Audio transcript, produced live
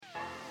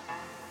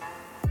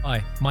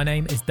Hi, my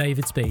name is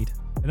David Speed.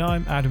 And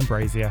I'm Adam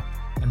Brazier.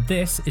 And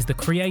this is the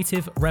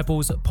Creative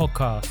Rebels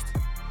podcast,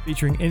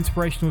 featuring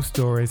inspirational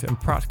stories and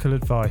practical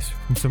advice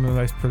from some of the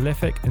most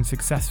prolific and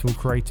successful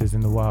creators in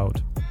the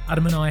world.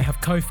 Adam and I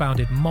have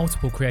co-founded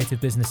multiple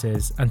creative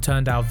businesses and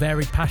turned our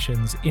varied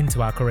passions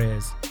into our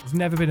careers. There's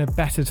never been a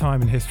better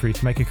time in history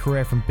to make a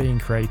career from being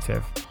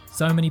creative.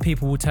 So many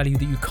people will tell you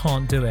that you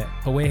can't do it,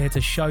 but we're here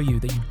to show you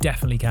that you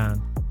definitely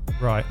can.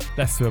 Right,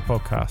 let's do a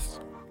podcast.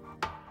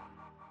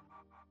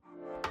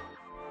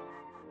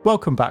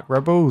 Welcome back,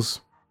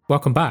 Rebels.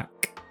 Welcome back.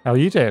 How are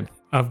you doing?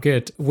 I'm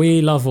good. We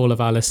love all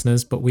of our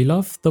listeners, but we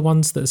love the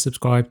ones that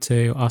subscribe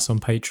to us on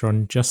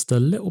Patreon just a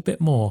little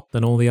bit more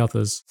than all the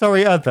others.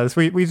 Sorry, others.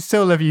 We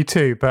still love you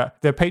too, but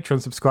the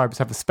Patreon subscribers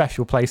have a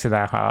special place in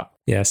our heart.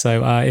 Yeah,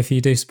 so if you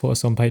do support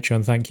us on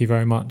Patreon, thank you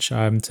very much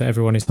to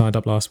everyone who signed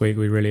up last week.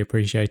 We really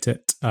appreciate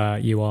it.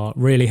 You are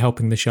really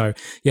helping the show.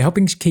 You're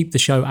helping to keep the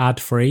show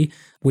ad-free.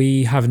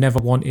 We have never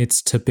wanted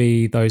to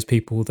be those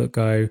people that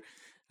go,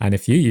 and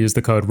if you use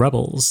the code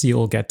REBELS,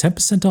 you'll get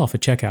 10% off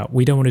at checkout.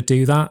 We don't want to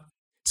do that.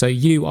 So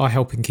you are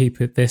helping keep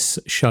this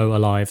show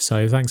alive.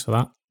 So thanks for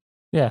that.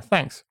 Yeah,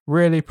 thanks.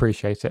 Really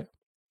appreciate it.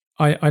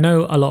 I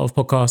know a lot of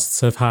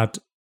podcasts have had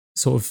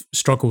sort of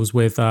struggles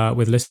with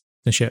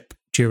listenership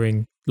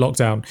during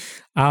lockdown.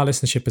 Our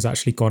listenership has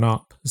actually gone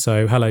up.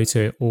 So hello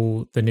to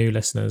all the new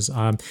listeners.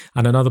 And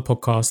another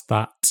podcast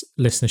that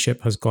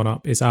listenership has gone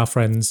up is Our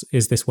Friends,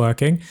 Is This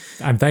Working?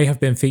 And they have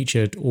been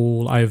featured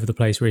all over the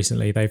place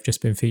recently. They've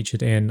just been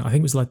featured in, I think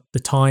it was like The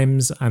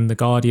Times and The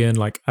Guardian,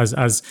 like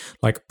as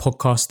like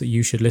podcasts that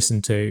you should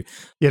listen to.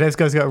 Yeah, those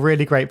guys got a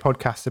really great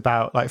podcast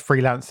about like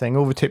freelancing,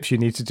 all the tips you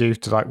need to do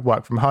to like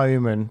work from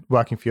home and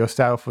working for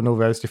yourself and all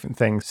those different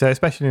things. So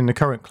especially in the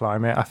current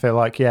climate, I feel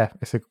like, yeah,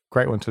 it's a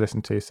great one to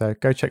listen to. So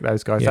go check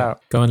those guys out.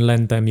 Go and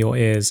lend them your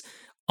ears.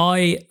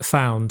 I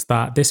found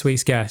that this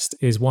week's guest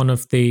is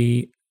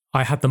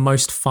I had the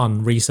most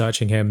fun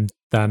researching him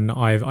than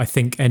I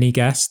think any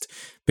guest,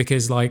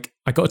 because like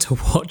I got to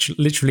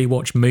literally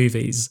watch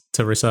movies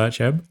to research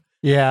him.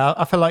 Yeah,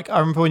 I feel like I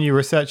remember when you were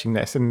researching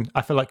this, and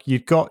I feel like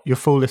you'd got your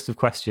full list of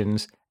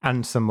questions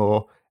and some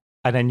more,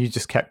 and then you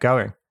just kept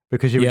going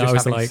because you were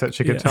just having such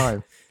a good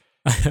time.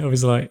 I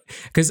was like,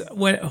 because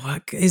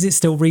is it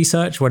still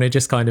research when it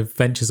just kind of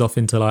ventures off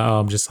into like, oh,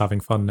 I'm just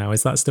having fun now?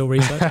 Is that still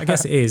research? I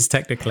guess it is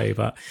technically,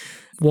 but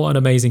what an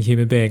amazing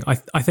human being.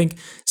 I think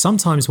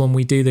sometimes when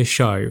we do this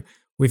show,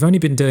 we've only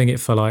been doing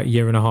it for like a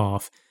year and a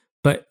half,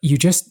 but you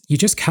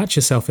just catch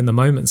yourself in the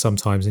moment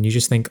sometimes and you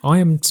just think, I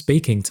am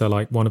speaking to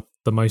like one of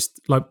the most,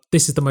 like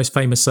this is the most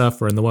famous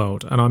surfer in the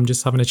world and I'm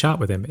just having a chat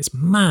with him. It's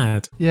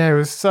mad. Yeah, it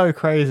was so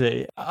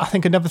crazy. I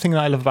think another thing that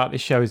I love about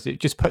this show is it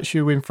just puts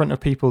you in front of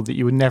people that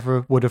you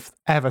would have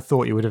ever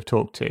thought you would have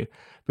talked to.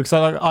 Because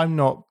I'm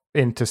not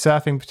into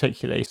surfing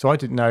particularly, so I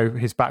didn't know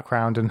his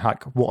background and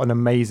like what an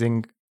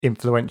amazing,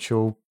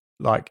 influential,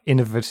 like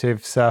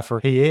innovative surfer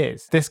he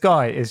is. This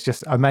guy is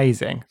just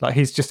amazing. Like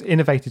he's just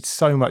innovated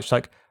so much.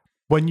 Like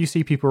when you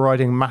see people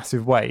riding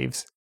massive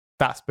waves,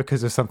 that's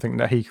because of something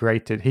that he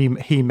created.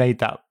 He made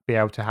that be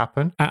able to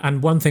happen.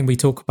 And one thing we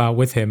talk about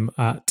with him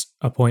at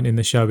a point in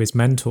the show is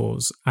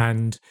mentors.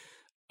 And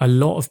a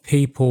lot of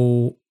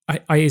people,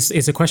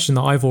 it's a question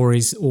that I've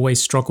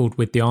always struggled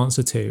with the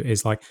answer to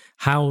is like,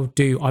 how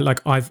do I,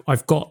 like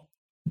I've got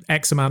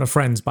X amount of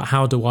friends, but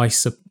how do I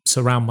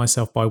surround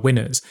myself by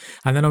winners?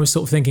 And then I was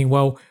sort of thinking,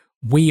 well,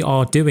 we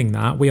are doing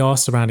that. We are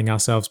surrounding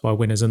ourselves by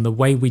winners. And the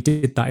way we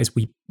did that is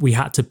we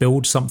had to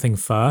build something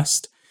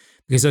first,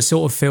 because I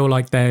sort of feel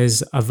like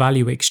there's a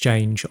value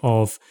exchange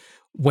of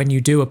when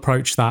you do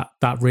approach that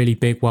really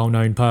big,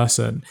 well-known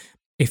person,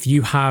 if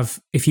you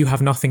have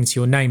nothing to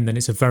your name, then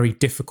it's a very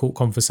difficult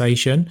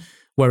conversation.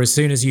 Whereas as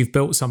soon as you've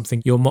built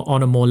something, you're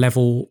on a more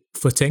level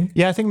footing.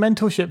 Yeah, I think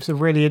mentorship's a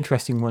really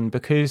interesting one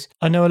because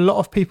I know a lot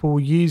of people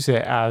use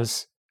it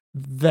as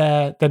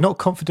they're not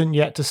confident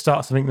yet to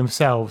start something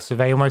themselves. So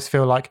they almost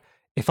feel like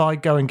if I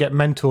go and get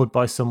mentored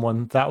by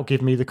someone, that will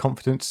give me the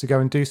confidence to go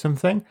and do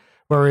something.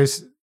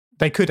 Whereas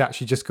they could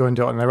actually just go and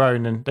do it on their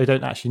own and they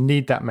don't actually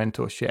need that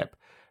mentorship.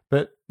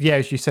 But yeah,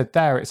 as you said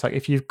there, it's like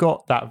if you've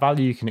got that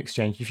value you can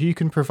exchange, if you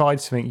can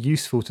provide something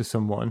useful to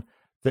someone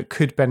that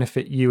could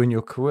benefit you and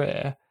your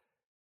career,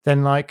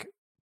 then like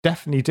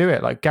definitely do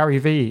it. Like Gary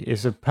Vee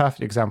is a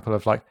perfect example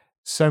of like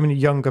so many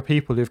younger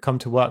people who've come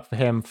to work for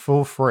him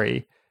for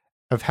free,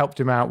 have helped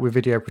him out with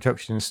video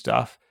production and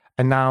stuff.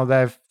 And now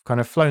they've kind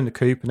of flown the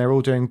coop and they're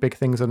all doing big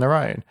things on their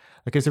own.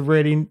 Like it's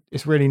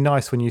really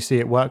nice when you see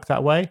it work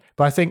that way.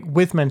 But I think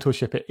with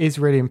mentorship, it is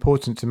really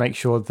important to make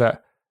sure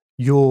that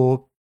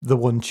you're the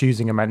one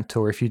choosing a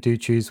mentor if you do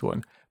choose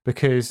one.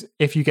 Because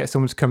if you get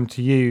someone to come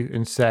to you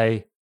and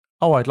say,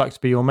 oh, I'd like to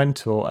be your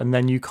mentor, and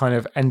then you kind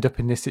of end up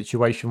in this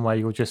situation where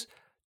you're just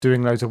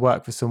doing loads of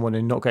work for someone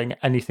and not getting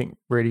anything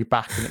really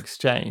back in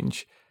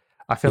exchange,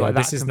 I feel like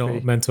this is not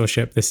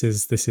mentorship. This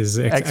is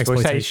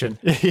exploitation.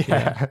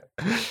 Yeah.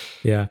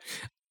 Yeah.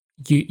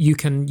 you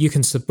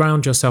can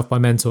surround yourself by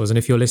mentors, and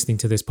if you're listening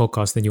to this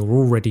podcast, then you're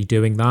already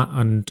doing that.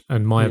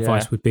 And my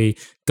advice would be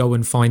go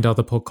and find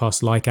other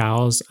podcasts like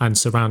ours and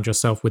surround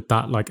yourself with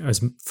that, like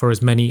for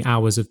as many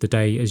hours of the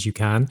day as you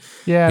can.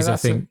 Yeah,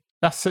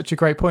 that's such a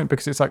great point,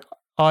 because it's like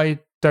I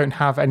don't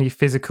have any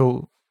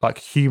physical like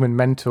human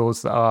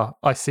mentors that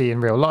I see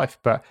in real life,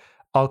 but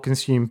I'll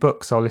consume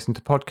books, I'll listen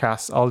to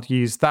podcasts, I'll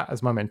use that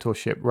as my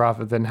mentorship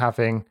rather than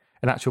having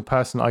an actual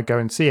person I go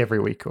and see every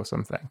week or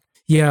something.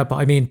 Yeah,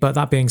 but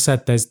that being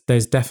said,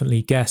 there's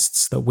definitely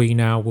guests that we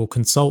now will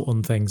consult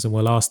on things, and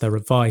we'll ask their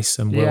advice,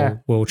 and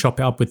we'll chop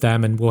it up with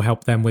them, and we'll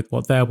help them with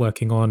what they're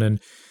working on. And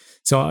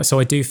so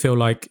I do feel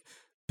like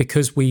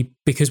because we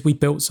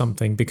built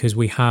something, because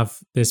we have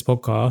this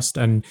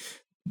podcast and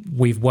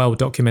we've well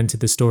documented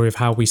the story of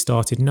how we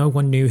started. No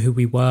one knew who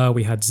we were.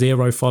 We had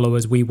 0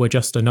 followers. We were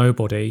just a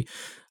nobody,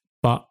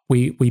 but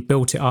we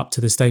built it up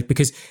to the stage,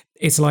 because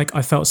it's like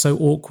I felt so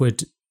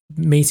awkward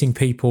meeting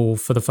people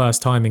for the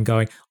first time and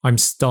going, I'm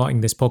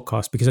starting this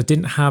podcast, because I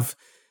didn't have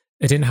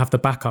the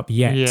backup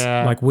yet.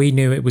 Yeah. Like we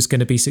knew it was going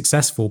to be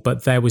successful,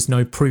 but there was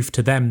no proof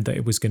to them that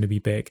it was going to be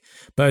big.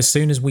 But as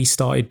soon as we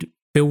started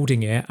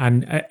building it,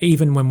 and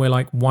even when we're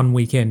like 1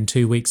 week in,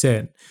 2 weeks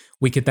in,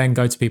 we could then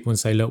go to people and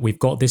say, look, we've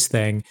got this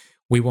thing,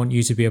 we want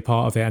you to be a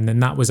part of it. And then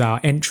that was our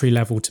entry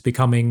level to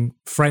becoming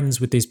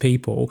friends with these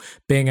people,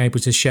 being able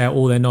to share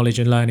all their knowledge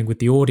and learning with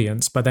the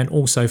audience, but then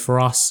also for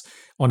us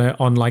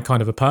on like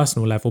kind of a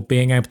personal level,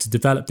 being able to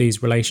develop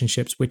these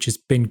relationships, which has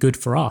been good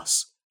for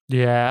us.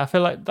 Yeah, I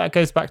feel like that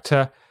goes back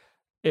to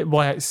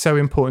why it's so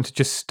important to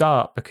just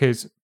start,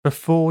 because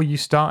before you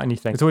start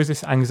anything, there's always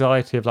this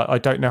anxiety of like, I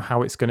don't know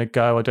how it's going to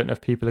go. I don't know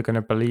if people are going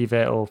to believe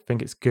it or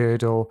think it's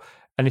good or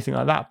anything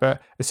like that. But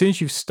as soon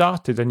as you've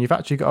started and you've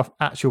actually got an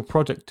actual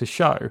product to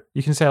show,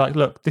 you can say like,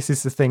 look, this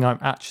is the thing I'm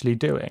actually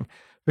doing.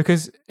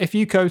 Because if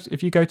you go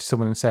to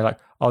someone and say like,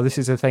 oh, this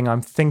is the thing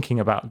I'm thinking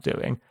about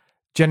doing,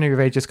 generally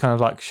they just kind of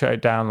like shut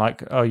it down,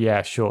 like, oh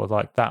yeah, sure,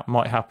 like that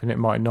might happen, it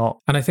might not.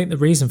 And I think the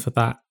reason for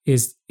that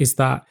is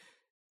that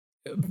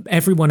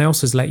everyone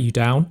else has let you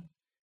down.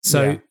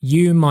 So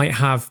you might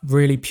have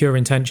really pure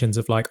intentions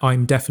of like,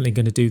 I'm definitely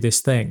going to do this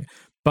thing.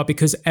 But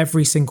because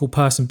every single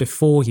person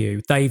before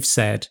you, they've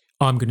said,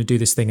 I'm going to do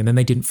this thing, and then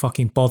they didn't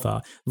fucking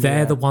bother.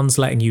 They're the ones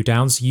letting you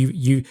down. So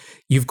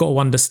you've got to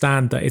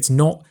understand that it's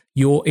not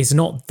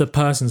the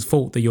person's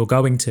fault that you're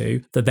going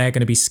to, that they're going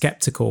to be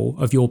skeptical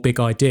of your big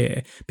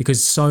idea,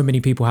 because so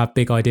many people have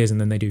big ideas and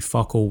then they do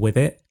fuck all with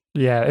it.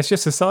 Yeah, it's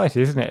just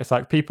society, isn't it? It's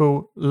like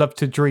people love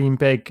to dream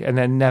big and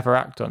then never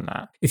act on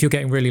that. If you're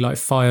getting really like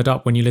fired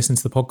up when you listen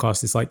to the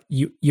podcast, it's like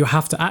you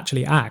have to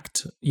actually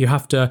act. You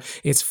have to,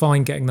 it's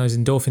fine getting those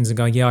endorphins and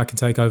going, yeah, I can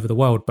take over the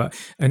world. But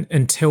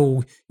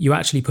until you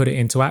actually put it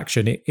into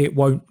action, it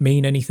won't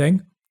mean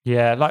anything.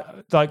 Yeah,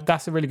 like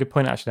that's a really good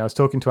point, actually. I was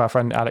talking to our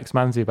friend Alex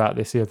Manzi about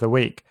this the other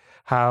week,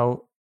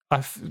 how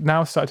I've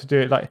now started to do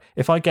it. Like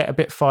if I get a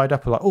bit fired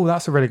up, like, oh,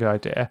 that's a really good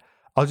idea,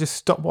 I'll just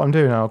stop what I'm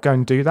doing and I'll go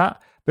and do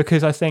that.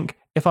 Because I think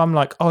if I'm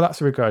like, oh, that's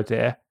a really good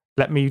idea,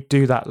 let me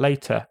do that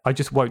later, I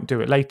just won't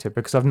do it later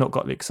because I've not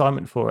got the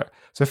excitement for it.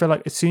 So I feel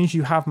like as soon as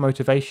you have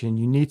motivation,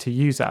 you need to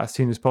use that as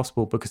soon as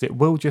possible, because it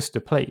will just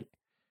deplete.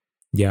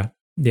 Yeah.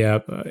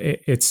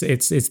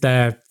 It's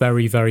there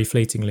very, very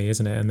fleetingly,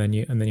 isn't it? And then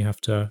you have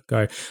to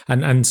go.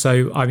 And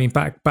so, I mean,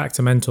 back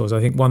to mentors.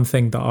 I think one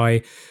thing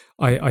that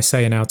I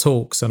say in our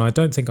talks, and I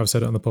don't think I've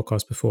said it on the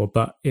podcast before,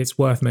 but it's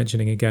worth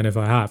mentioning again if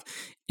I have,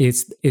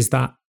 is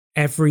that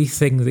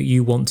everything that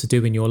you want to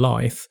do in your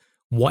life,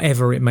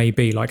 whatever it may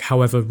be, like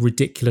however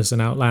ridiculous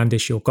and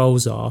outlandish your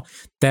goals are,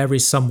 there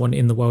is someone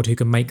in the world who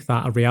can make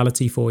that a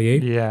reality for you.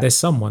 Yeah.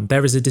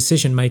 There is a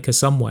decision maker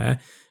somewhere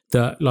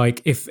that,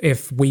 like,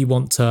 if we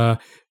want to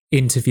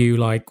interview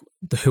like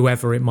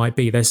whoever it might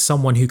be, there's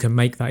someone who can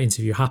make that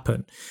interview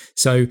happen.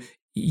 So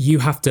you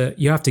have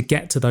to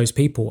get to those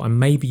people, and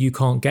maybe you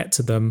can't get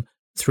to them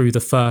through the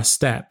first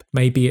step.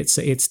 Maybe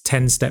it's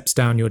 10 steps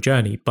down your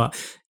journey, but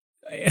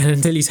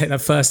until you take that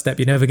first step,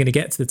 you're never going to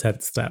get to the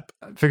 10th step.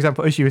 For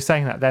example, as you were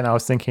saying that, then I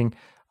was thinking,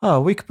 oh,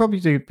 we could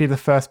probably be the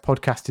first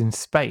podcast in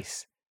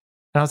space.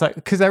 And I was like,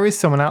 because there is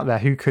someone out there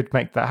who could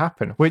make that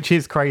happen, which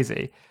is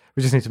crazy.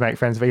 We just need to make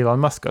friends with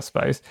Elon Musk, I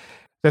suppose.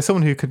 There's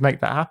someone who could make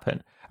that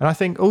happen. And I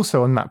think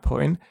also on that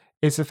point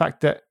is the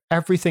fact that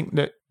everything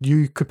that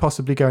you could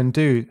possibly go and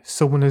do,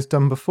 someone has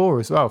done before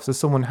as well. So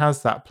someone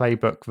has that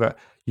playbook that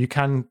you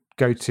can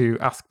go to,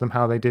 ask them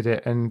how they did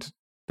it, and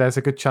there's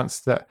a good chance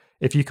that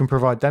if you can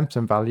provide them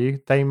some value,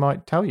 they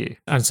might tell you.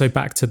 And so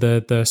back to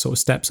the sort of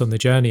steps on the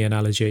journey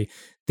analogy,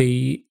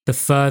 the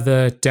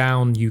further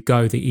down you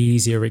go, the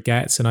easier it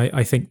gets. And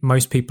I think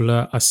most people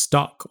are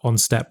stuck on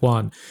step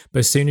 1. But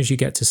as soon as you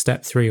get to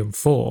step 3 and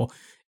 4,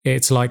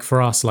 it's like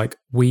for us, like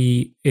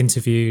we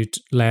interviewed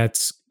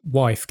Laird's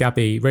wife,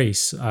 Gabby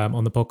Reese,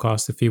 on the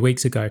podcast a few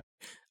weeks ago.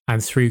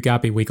 And through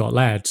Gabby, we got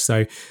Laird.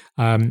 So,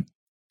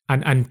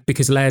 And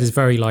because Laird is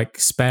very like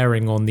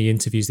sparing on the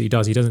interviews that he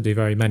doesn't do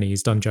very many.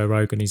 He's done Joe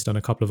Rogan, he's done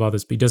a couple of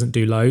others, but he doesn't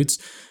do loads.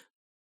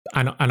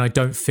 And I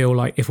don't feel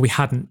like if we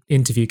hadn't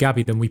interviewed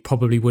Gabby, then we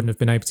probably wouldn't have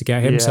been able to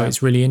get him. So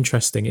it's really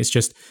interesting. It's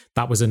just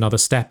that was another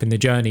step in the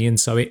journey. And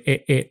so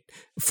it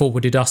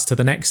forwarded us to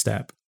the next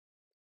step.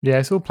 Yeah,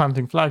 it's all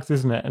planting flags,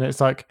 isn't it? And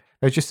it's like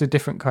there's just a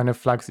different kind of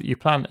flags that you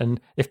plant.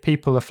 And if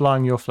people are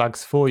flying your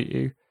flags for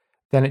you,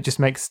 then it just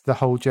makes the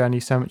whole journey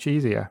so much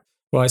easier.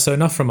 Right, so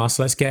enough from us.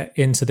 Let's get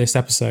into this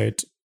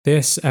episode.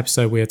 This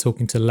episode, we are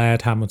talking to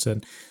Laird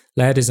Hamilton.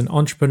 Laird is an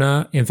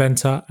entrepreneur,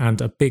 inventor, and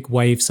a big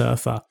wave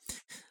surfer.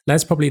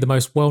 Laird's probably the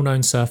most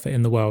well-known surfer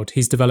in the world.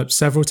 He's developed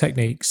several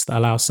techniques that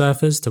allow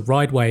surfers to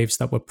ride waves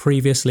that were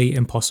previously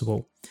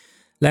impossible.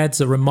 Laird's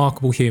a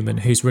remarkable human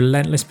whose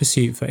relentless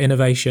pursuit for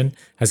innovation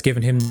has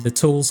given him the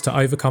tools to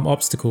overcome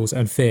obstacles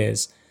and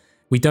fears.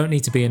 We don't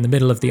need to be in the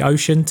middle of the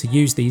ocean to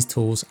use these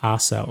tools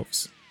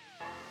ourselves.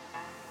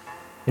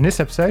 In this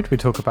episode, we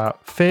talk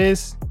about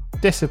fears,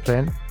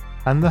 discipline,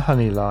 and the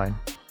honey line.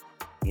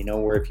 You know,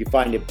 where if you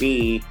find a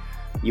bee,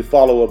 you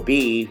follow a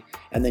bee,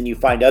 and then you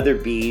find other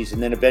bees,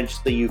 and then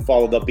eventually you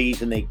follow the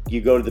bees, and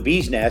you go to the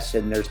bee's nest,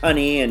 and there's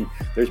honey, and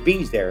there's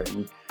bees there.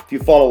 And if you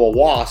follow a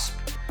wasp,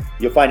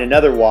 you'll find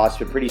another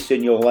wasp, and pretty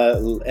soon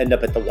you'll end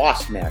up at the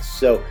wasp nest.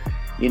 So,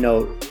 you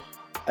know,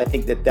 I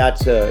think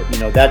that's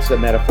a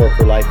metaphor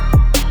for life.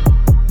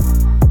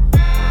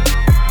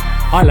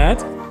 Hi,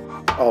 Laird.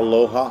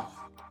 Aloha.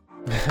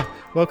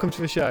 Welcome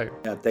to the show.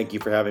 Yeah, thank you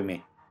for having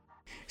me.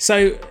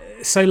 So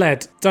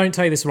Laird, don't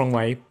take this the wrong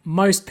way.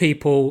 Most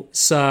people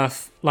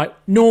surf, like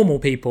normal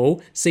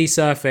people see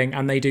surfing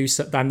and they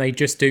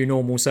just do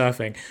normal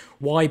surfing.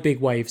 Why big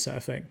wave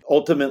surfing?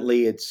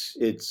 Ultimately,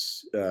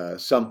 it's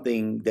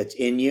something that's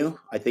in you.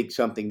 I think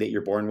something that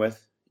you're born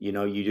with. You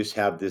know, you just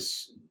have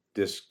this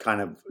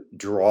kind of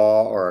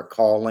draw or a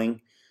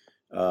calling.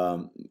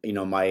 You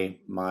know,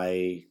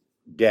 my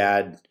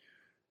dad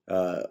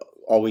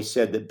always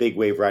said that big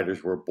wave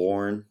riders were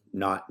born,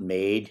 not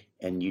made,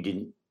 and you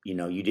didn't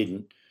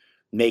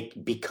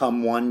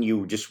become one.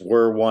 You just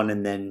were one,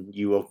 and then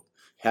you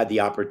had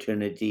the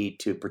opportunity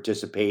to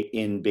participate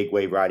in big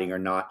wave riding or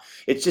not.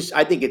 It's just,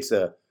 I think it's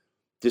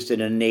just an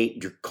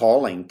innate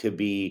calling to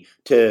be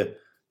to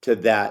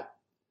that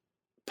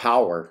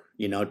power,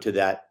 you know, to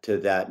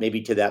that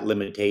maybe to that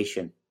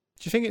limitation.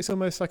 Do you think it's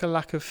almost like a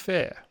lack of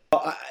fear?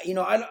 You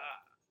know,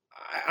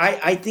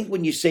 I think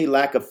when you say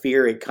lack of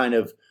fear, it kind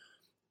of,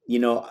 you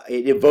know,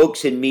 it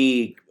evokes in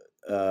me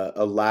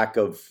a lack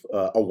of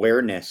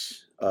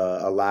awareness,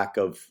 a lack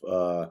of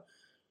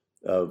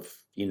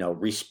you know,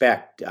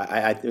 respect.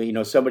 I you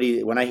know,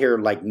 somebody, when I hear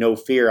like no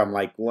fear, I'm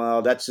like,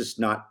 well, that's just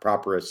not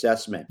proper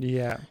assessment.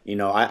 Yeah. You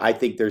know, I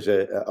think there's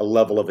a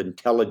level of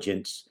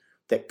intelligence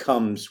that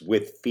comes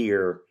with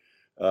fear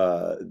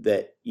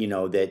that, you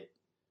know, that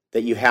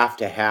you have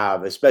to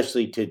have,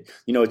 especially to,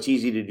 you know, it's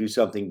easy to do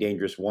something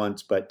dangerous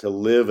once, but to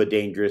live a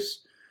dangerous,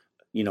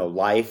 you know,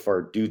 life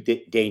or do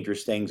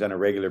dangerous things on a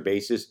regular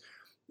basis,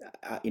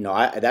 you know,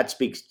 that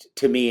speaks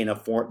to me in a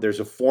form. There's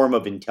a form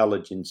of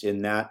intelligence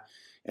in that,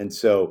 and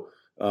so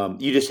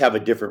you just have a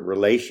different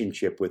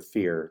relationship with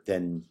fear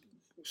than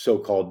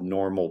so-called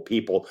normal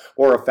people,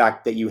 or a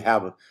fact that you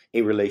have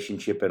a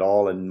relationship at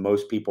all, and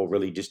most people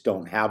really just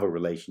don't have a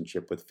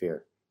relationship with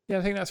fear. Yeah,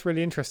 I think that's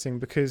really interesting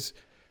because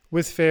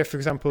with fear, for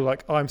example,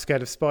 like I'm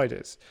scared of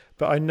spiders,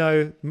 but I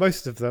know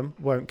most of them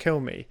won't kill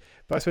me.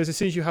 But I suppose as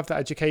soon as you have that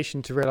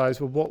education to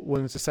realize, well, what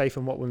ones are safe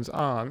and what ones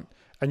aren't,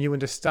 and you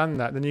understand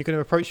that, then you're going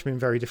to approach them in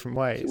very different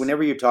ways.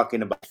 Whenever you're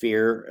talking about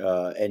fear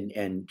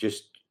and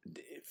just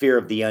fear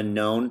of the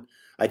unknown,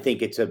 I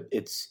think it's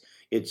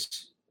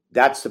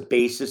that's the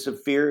basis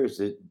of fear, is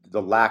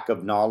the lack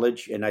of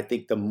knowledge. And I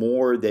think the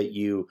more that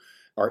you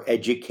are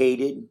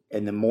educated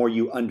and the more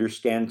you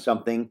understand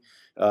something,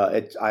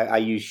 I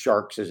use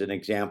sharks as an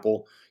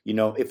example. You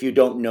know, if you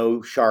don't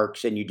know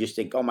sharks and you just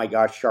think, oh my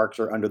gosh, sharks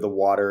are under the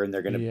water and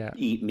they're going to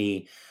eat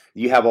me,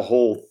 you have a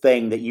whole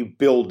thing that you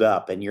build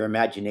up, and your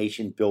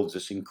imagination builds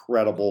this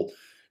incredible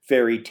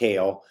fairy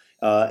tale.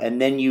 And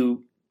then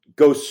you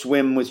go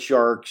swim with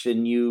sharks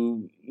and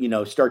you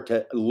know, start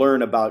to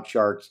learn about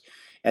sharks.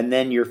 And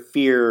then your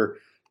fear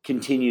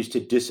continues to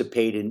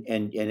dissipate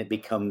and it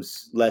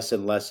becomes less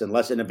and less and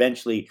less. And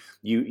eventually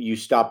you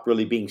stop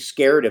really being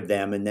scared of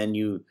them, and then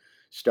you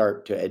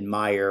start to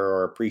admire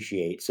or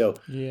appreciate. So,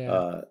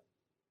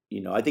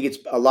 you know, I think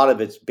a lot of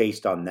it's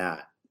based on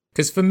that.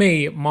 Because for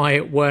me,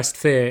 my worst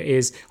fear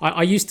is,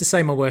 I used to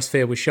say my worst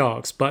fear was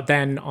sharks, but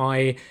then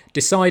I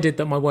decided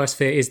that my worst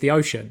fear is the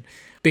ocean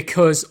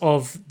because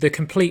of the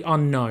complete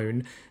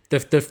unknown. The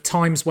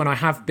times when I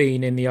have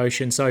been in the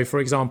ocean. So, for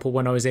example,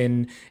 when I was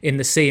in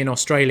the sea in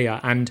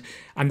Australia, and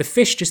the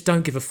fish just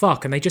don't give a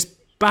fuck, and they just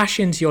bash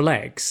into your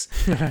legs.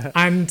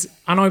 and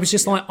I was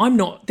just like,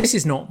 this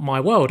is not my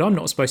world. I'm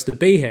not supposed to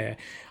be here.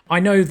 I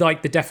know,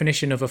 like, the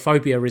definition of a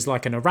phobia is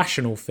like an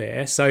irrational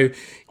fear. So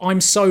I'm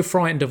so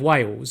frightened of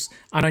whales,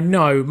 and I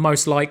know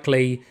most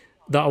likely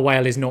that a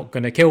whale is not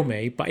going to kill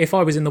me. But if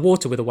I was in the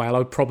water with a whale, I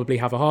would probably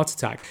have a heart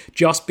attack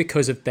just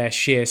because of their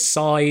sheer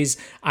size,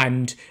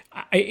 and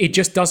it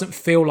just doesn't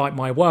feel like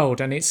my world.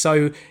 And it's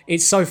so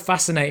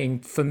fascinating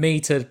for me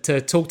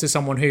to talk to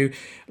someone who,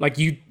 like,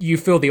 you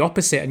feel the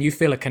opposite, and you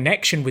feel a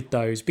connection with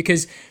those,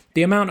 because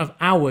the amount of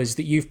hours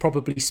that you've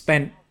probably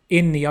spent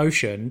in the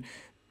ocean,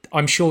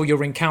 I'm sure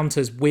your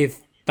encounters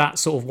with that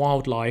sort of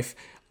wildlife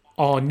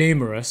are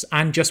numerous,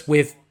 and just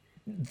with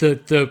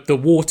the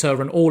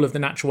water and all of the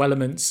natural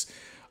elements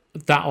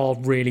that are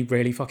really,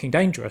 really fucking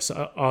dangerous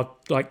are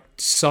like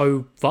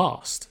so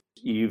vast.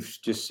 You've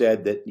just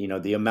said that,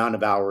 the amount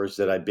of hours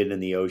that I've been in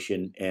the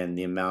ocean and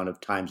the amount of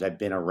times I've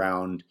been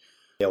around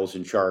whales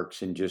and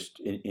sharks, and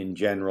just in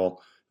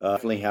general,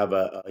 definitely have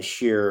a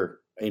sheer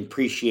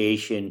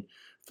appreciation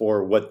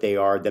for what they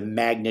are, the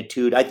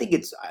magnitude. I think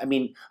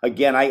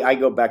again, I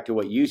go back to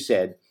what you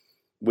said,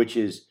 which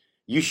is,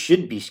 you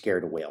should be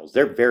scared of whales.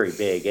 They're very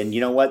big. And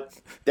you know what?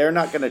 They're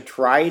not going to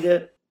try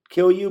to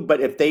kill you,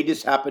 but if they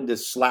just happen to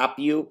slap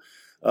you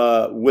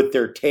with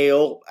their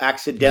tail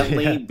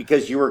accidentally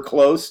because you were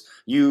close,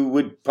 you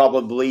would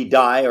probably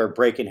die or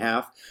break in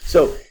half.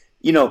 So,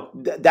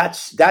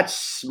 that's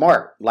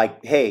smart.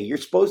 Like, hey,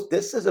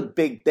 this is a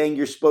big thing.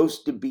 You're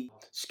supposed to be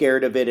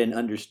scared of it and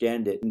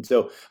understand it. And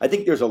so I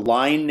think there's a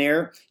line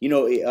there.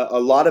 A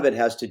lot of it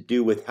has to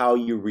do with how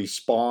you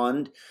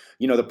respond.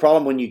 The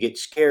problem when you get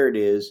scared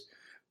is,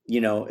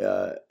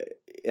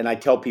 and I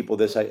tell people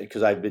this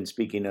because I've been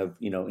speaking of,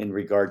 in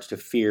regards to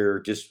fear,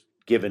 just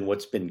given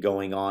what's been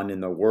going on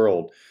in the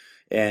world.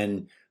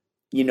 And,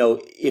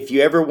 if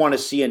you ever want to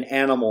see an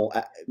animal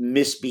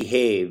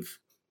misbehave,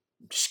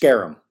 scare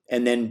them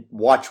and then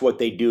watch what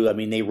they do. I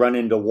mean, they run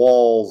into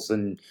walls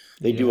and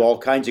they do all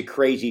kinds of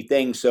crazy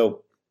things.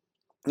 So,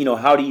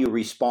 how do you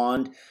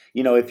respond?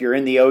 If you're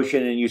in the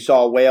ocean and you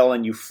saw a whale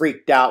and you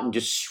freaked out and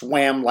just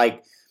swam,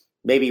 like,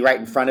 maybe right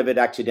in front of it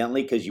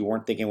accidentally because you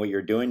weren't thinking what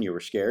you're doing, you were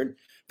scared,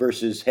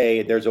 versus,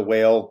 hey, there's a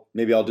whale,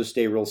 maybe I'll just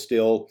stay real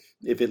still.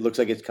 If it looks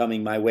like it's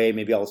coming my way,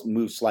 maybe I'll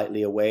move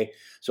slightly away.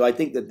 So I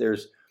think that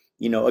there's,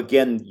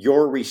 again,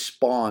 your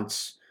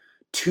response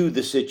to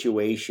the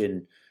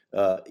situation.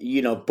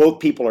 Both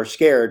people are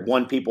scared.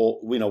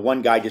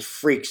 One guy just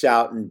freaks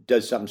out and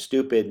does something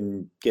stupid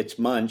and gets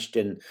munched,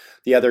 and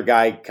the other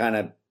guy kind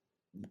of,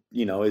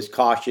 is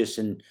cautious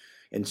and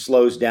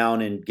slows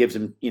down and gives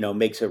him,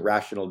 makes a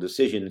rational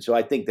decision. And so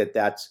I think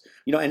that's,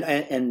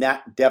 and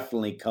that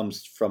definitely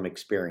comes from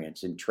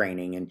experience and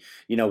training. And,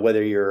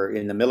 whether you're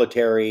in the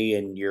military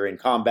and you're in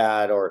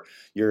combat, or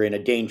you're in a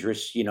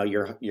dangerous,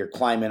 you're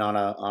climbing on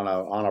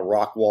a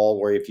rock wall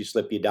where if you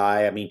slip, you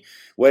die. I mean,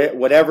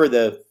 whatever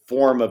the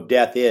form of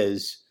death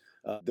is,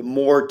 the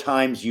more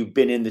times you've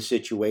been in the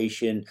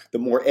situation, the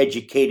more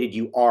educated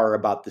you are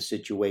about the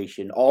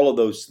situation. All of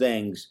those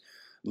things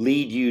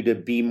lead you to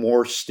be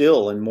more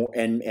still and more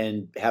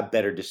and have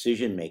better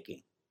decision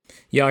making.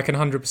 Yeah, I can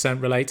 100%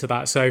 relate to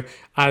that. So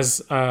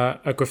as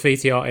a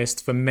graffiti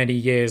artist for many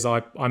years,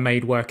 I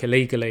made work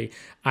illegally,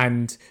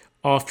 and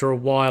after a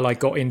while I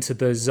got into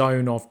the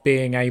zone of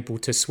being able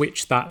to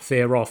switch that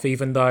fear off,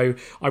 even though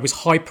I was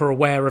hyper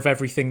aware of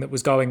everything that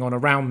was going on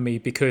around me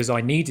because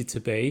I needed to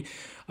be,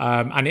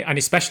 and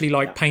especially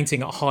like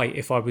painting at height.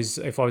 If I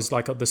was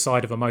like at the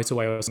side of a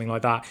motorway or something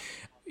like that,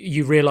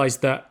 you realize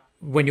that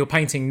when you're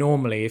painting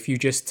normally, if you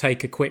just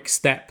take a quick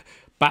step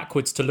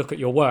backwards to look at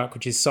your work,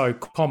 which is so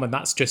common,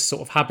 that's just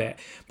sort of habit.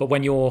 But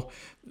when you're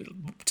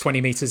 20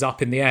 meters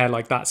up in the air,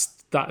 like that's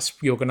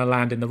you're going to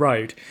land in the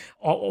road.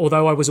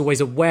 Although I was always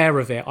aware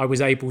of it, I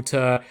was able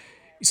to,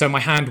 so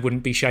my hand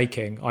wouldn't be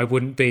shaking, I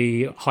wouldn't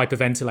be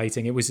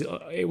hyperventilating.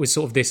 It was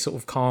sort of this sort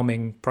of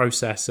calming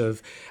process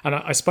of, and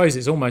I suppose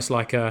it's almost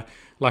like a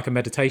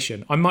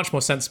meditation. I'm much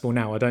more sensible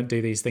now. I don't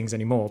do these things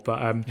anymore, but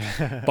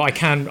but I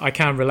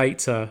can relate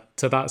to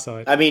that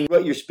side. I mean,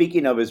 what you're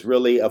speaking of is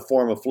really a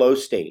form of flow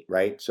state,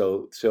 right?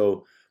 So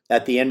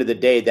at the end of the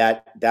day,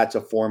 that's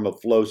a form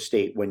of flow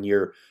state when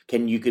you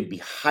can be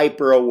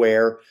hyper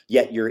aware,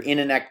 yet you're in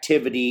an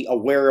activity,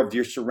 aware of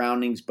your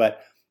surroundings,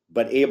 but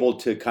able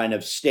to kind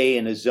of stay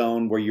in a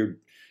zone where you're,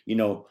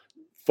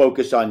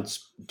 focus on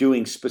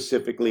doing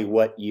specifically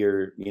what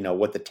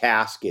what the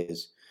task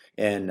is.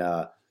 And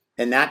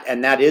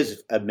that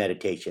is a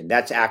meditation.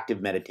 That's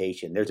active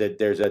meditation.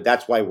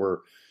 That's why we're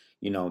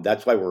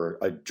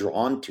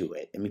drawn to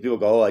it. I mean, people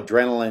go, oh,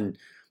 adrenaline,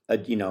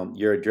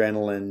 you're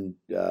adrenaline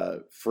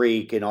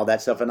freak and all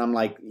that stuff. And I'm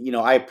like,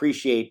 I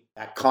appreciate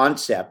that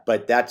concept,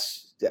 but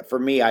for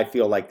me, I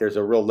feel like there's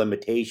a real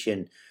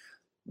limitation,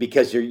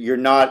 because it's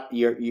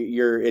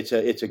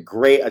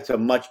a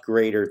much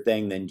greater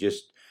thing than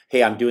just,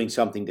 hey, I'm doing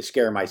something to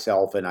scare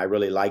myself, and I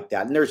really like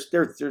that. And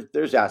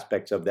there's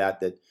aspects of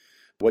that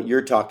what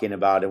you're talking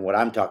about and what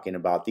I'm talking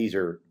about, these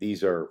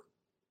are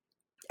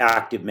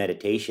active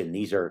meditation.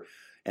 These are,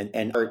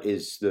 and art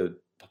is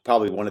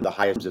probably one of the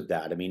highest of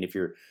that. I mean, if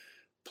you're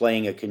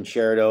playing a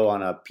concerto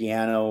on a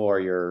piano, or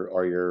you're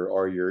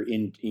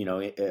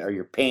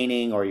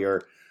painting, or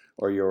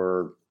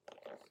you're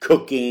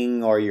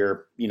cooking, or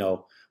you're,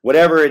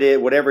 whatever it is,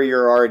 whatever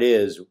your art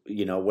is,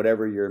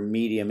 whatever your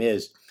medium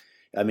is,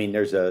 I mean,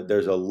 there's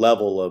a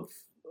level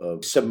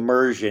of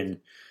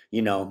submersion,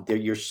 you know,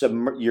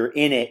 you're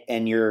in it,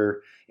 and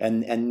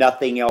and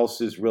nothing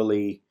else is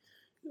really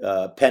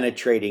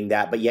penetrating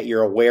that, but yet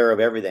you're aware of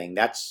everything.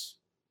 That's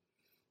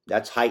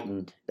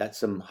heightened. That's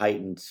some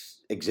heightened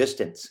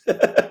existence.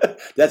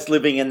 That's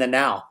living in the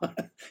now,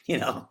 you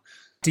know.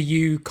 Do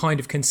you kind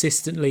of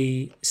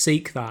consistently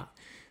seek that?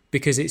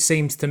 Because it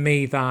seems to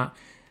me that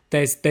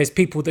there's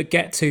people that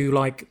get to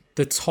like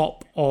the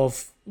top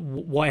of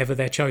whatever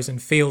their chosen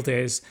field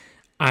is,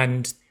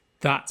 and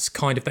that's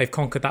kind of, they've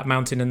conquered that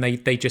mountain and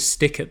they just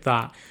stick at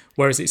that.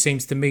 Whereas it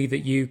seems to me that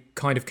you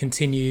kind of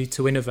continue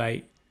to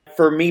innovate.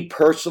 For me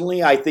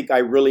personally, I think I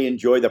really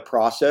enjoy the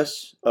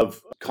process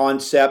of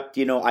concept,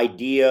 you know,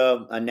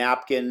 idea, a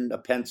napkin, a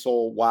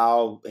pencil,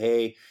 wow,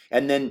 hey,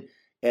 and then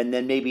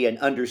maybe an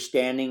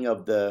understanding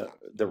of the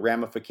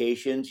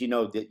ramifications, you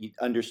know,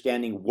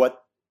 understanding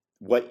what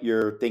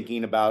you're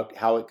thinking about,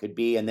 how it could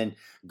be, and then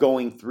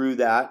going through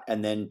that,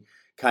 and then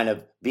kind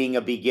of being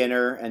a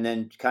beginner, and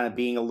then kind of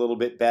being a little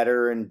bit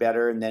better and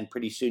better, and then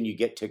pretty soon you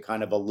get to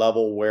kind of a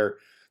level where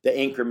the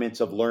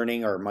increments of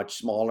learning are much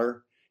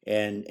smaller,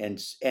 and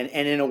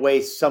in a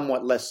way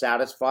somewhat less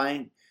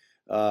satisfying.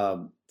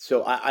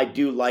 So I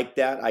do like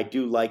that. I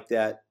do like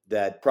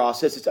that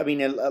process. It's, I mean,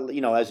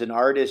 you know, as an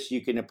artist,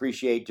 you can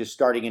appreciate just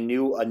starting a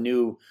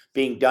new,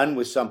 being done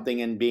with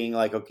something and being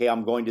like, okay,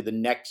 I'm going to the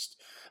next.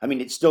 I mean,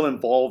 it still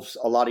involves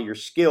a lot of your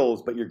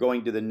skills, but you're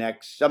going to the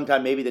next,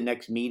 sometime maybe the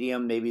next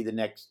medium, maybe the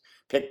next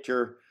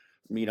picture,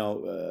 you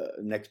know,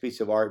 next piece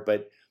of art.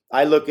 But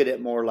I look at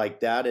it more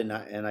like that, and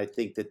I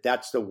think that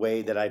that's the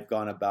way that I've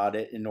gone about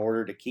it in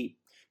order to keep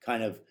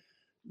kind of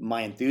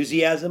my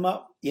enthusiasm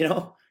up, you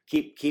know,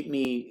 keep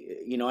me,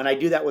 you know, and I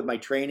do that with my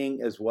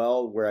training as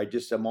well, where I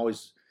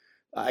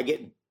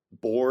get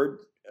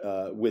bored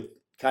with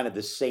kind of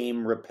the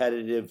same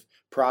repetitive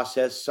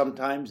process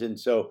sometimes, and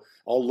so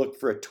I'll look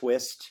for a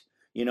twist.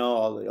 You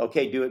know,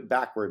 okay, do it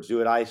backwards, do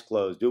it eyes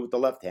closed, do it with the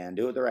left hand,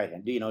 do it with the right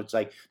hand. You know, it's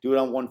like do it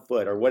on one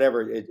foot or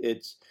whatever.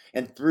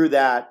 And through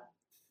that,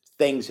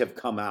 things have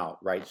come out,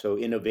 right? So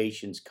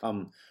innovations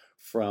come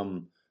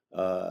from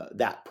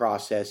that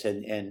process,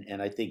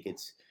 and I think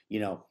it's, you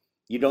know,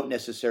 you don't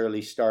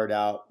necessarily start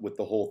out with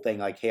the whole thing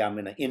like, hey, I'm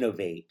going to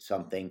innovate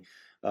something,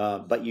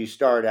 but you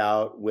start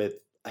out with,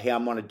 hey,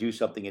 I'm going to do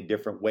something a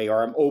different way,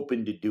 or I'm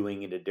open to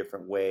doing it a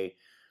different way.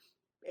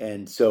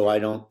 And so I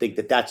don't think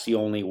that that's the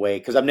only way,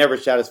 because I'm never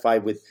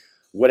satisfied with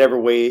whatever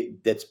way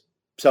that's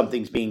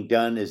something's being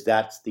done, is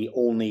that's the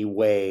only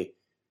way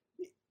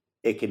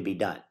it can be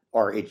done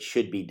or it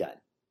should be done.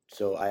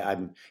 So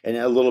I'm and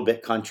a little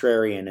bit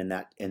contrarian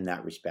in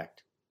that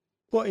respect.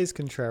 What is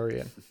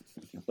contrarian?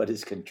 What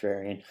is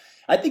contrarian?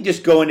 I think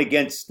just going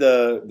against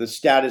the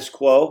status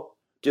quo,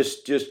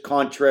 just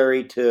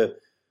contrary to,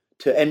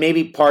 and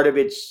maybe part of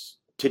it's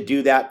to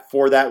do that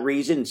for that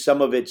reason.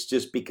 Some of it's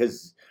just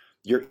because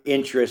your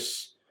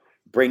interests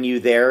bring you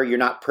there. You're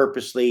not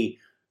purposely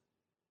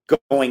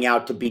going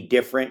out to be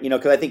different, you know,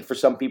 because I think for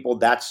some people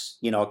that's,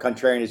 you know, a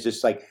contrarian is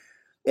just like,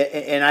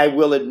 and I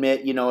will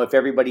admit, you know, if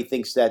everybody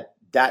thinks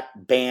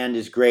that band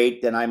is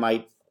great, then I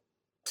might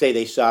say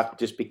they suck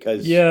just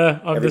because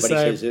everybody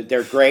says that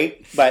they're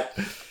great. But,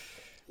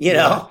 you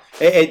know,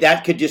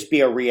 that could just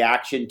be a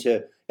reaction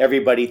to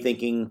everybody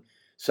thinking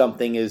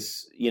something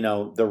is, you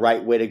know, the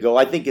right way to go.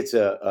 I think it's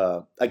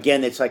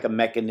again, it's like a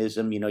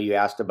mechanism. You know, you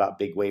asked about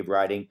big wave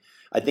riding.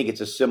 I think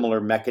it's a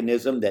similar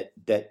mechanism that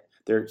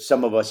there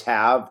some of us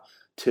have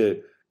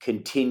to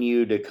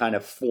continue to kind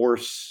of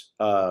force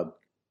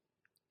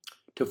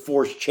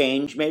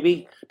change,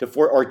 maybe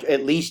or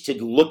at least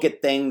to look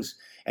at things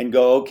and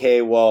go,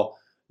 okay, well,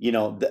 you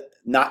know,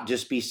 not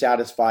just be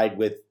satisfied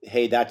with,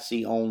 hey, that's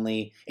the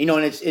only, you know,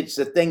 and it's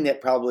the thing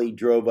that probably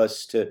drove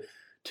us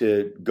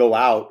to go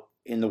out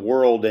in the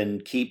world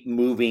and keep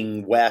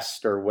moving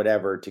west or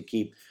whatever, to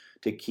keep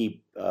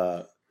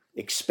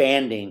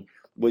expanding,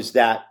 was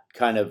that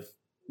kind of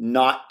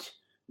not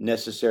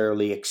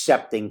necessarily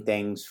accepting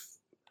things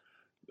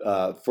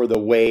for the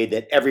way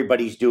that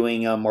everybody's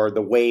doing them, or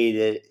the way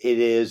that it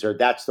is, or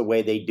that's the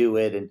way they do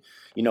it, and,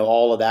 you know,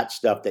 all of that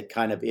stuff that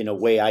kind of, in a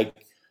way,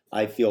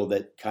 I feel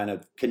that kind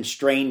of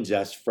constrains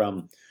us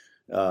from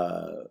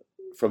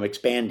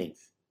expanding.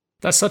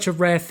 That's such a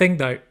rare thing,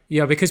 though.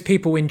 Yeah, because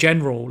people in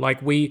general,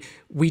 like we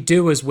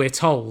do as we're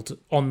told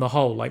on the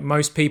whole. Like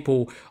most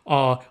people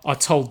are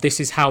told this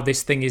is how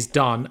this thing is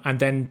done, and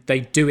then they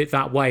do it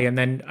that way,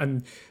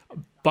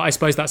 but I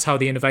suppose that's how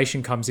the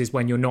innovation comes, is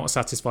when you're not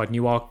satisfied and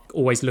you are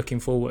always looking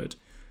forward.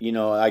 You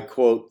know, I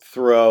quote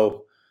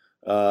Thoreau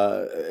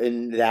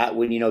in that,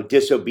 when, you know,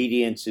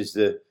 disobedience is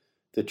the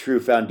true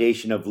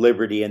foundation of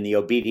liberty, and the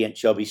obedient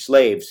shall be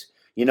slaves.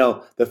 You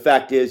know, the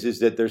fact is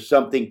that there's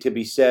something to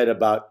be said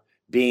about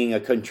being a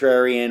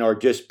contrarian, or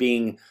just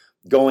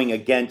going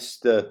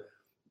against the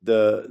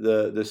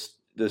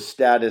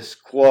status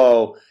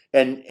quo,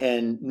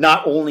 and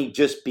not only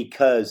just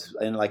because,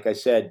 and like I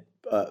said,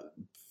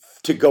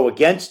 to go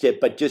against it,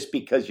 but just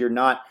because you're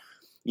not,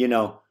 you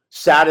know,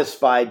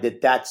 satisfied that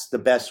that's the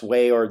best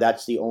way, or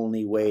that's the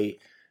only way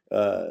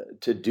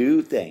to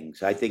do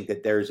things. I think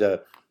that there's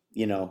a,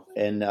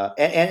 and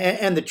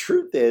the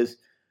truth is,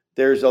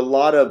 there's a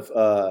lot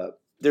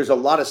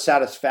of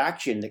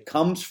satisfaction that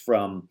comes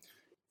from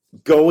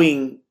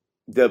going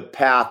the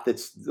path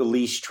that's the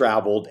least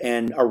traveled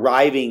and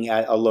arriving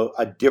at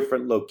a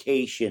different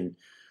location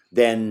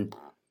than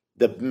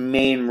the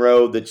main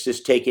road that's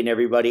just taking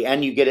everybody,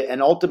 and you get it.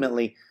 And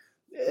ultimately,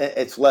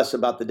 it's less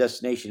about the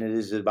destination; it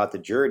is about the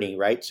journey,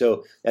 right?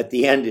 So at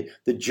the end,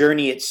 the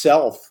journey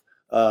itself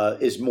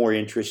is more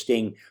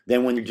interesting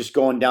than when you're just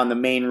going down the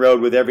main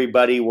road with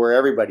everybody where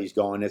everybody's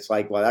going. It's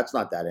like, well, that's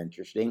not that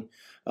interesting.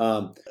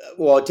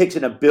 Well, it takes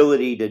an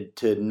ability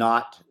to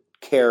not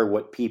care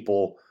what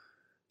people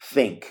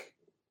think.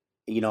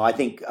 I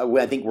think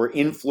we're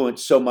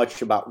influenced so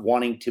much about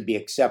wanting to be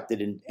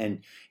accepted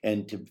and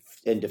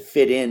to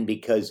fit in,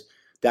 because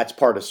that's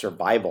part of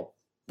survival.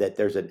 That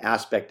there's an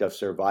aspect of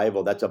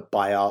survival that's a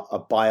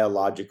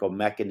biological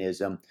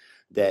mechanism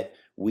that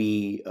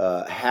we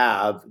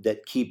have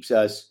that keeps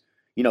us,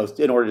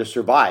 in order to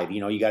survive.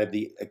 You got to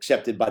be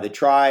accepted by the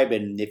tribe,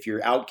 and if you're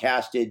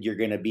outcasted, you're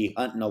going to be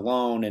hunting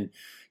alone, and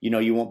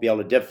you won't be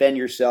able to defend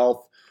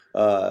yourself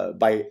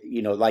by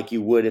like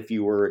you would if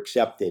you were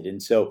accepted.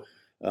 And so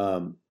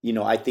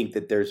I think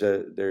that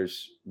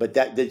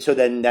so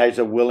then there's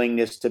a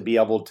willingness to be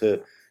able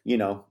to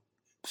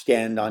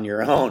stand on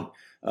your own.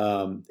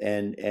 There's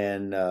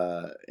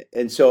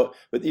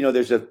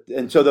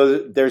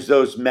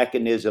those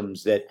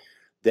mechanisms that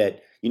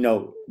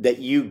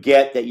you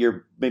get, that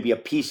you're maybe a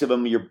piece of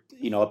them,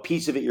 a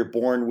piece of it you're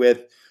born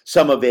with.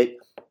 Some of it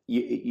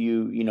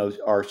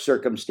are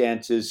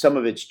circumstances, some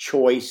of it's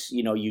choice.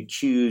 You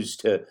choose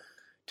to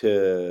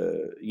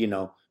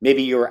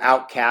maybe you were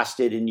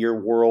outcasted in your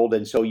world,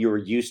 and so you were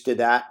used to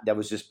that. That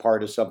was just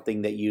part of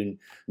something that you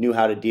knew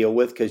how to deal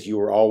with, because you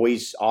were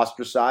always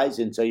ostracized,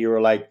 and so you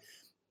were like,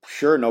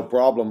 sure, no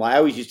problem. I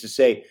always used to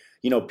say,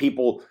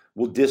 people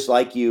will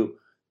dislike you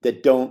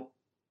that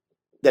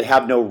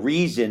have no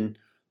reason.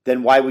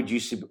 Then why would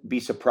you be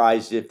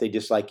surprised if they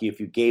dislike you if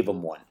you gave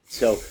them one?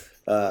 So,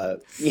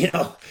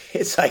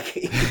 it's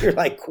like, you're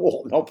like,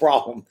 cool, no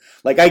problem.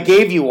 Like, I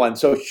gave you one,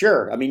 so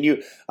sure. I mean,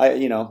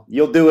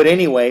 you'll do it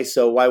anyway.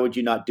 So why would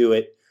you not do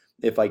it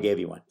if I gave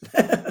you one?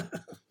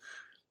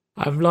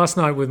 Last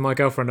night with my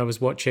girlfriend, I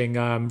was watching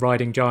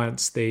Riding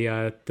Giants,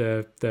 the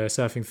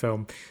surfing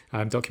film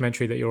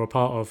documentary that you're a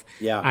part of.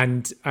 Yeah.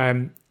 And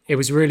it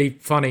was really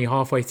funny.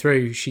 Halfway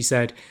through, she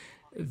said,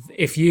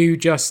 if you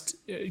just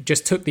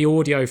took the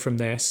audio from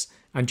this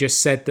and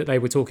just said that they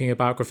were talking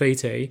about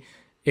graffiti,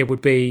 it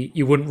would be,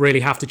 you wouldn't really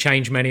have to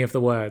change many of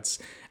the words.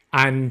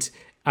 And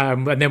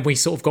then we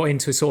sort of got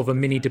into sort of a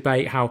mini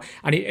debate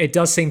and it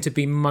does seem to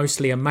be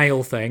mostly a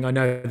male thing. I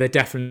know there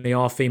definitely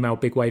are female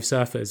big wave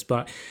surfers,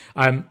 but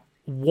I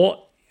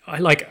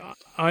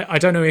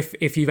don't know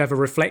if you've ever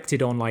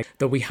reflected on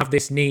that we have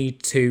this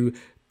need to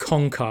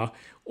conquer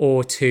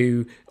or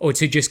to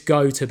just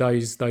go to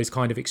those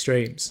kind of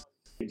extremes.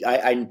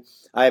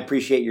 I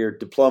appreciate your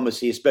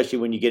diplomacy, especially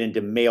when you get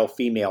into male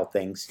female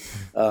things.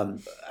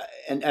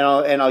 And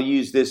I'll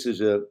use this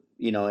as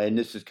and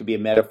this could be a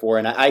metaphor.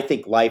 And I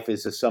think life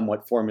is a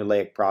somewhat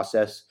formulaic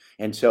process.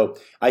 And so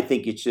I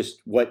think it's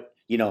just we're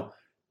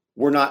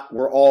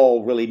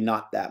all really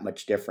not that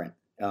much different.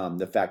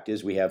 The fact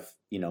is, we have,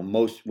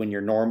 when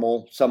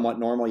you're somewhat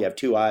normal, you have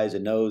 2 eyes, a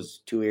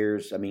nose, 2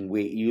 ears. I mean,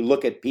 you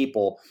look at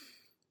people,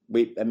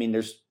 we're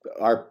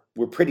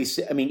pretty,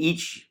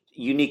 each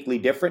uniquely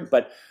different,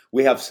 but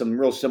we have some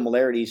real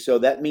similarities. So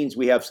that means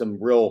we have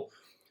some real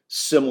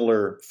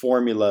similar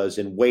formulas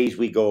and ways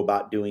we go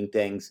about doing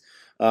things.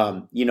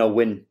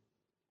 When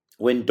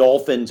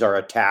dolphins are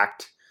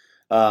attacked,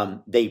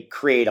 they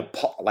create a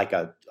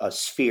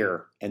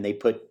sphere, and they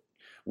put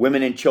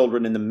women and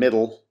children in the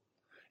middle,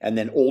 and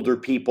then older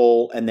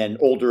people, and then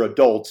older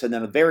adults, and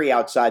then on the very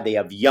outside they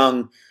have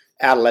young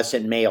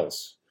adolescent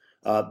males,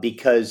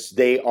 because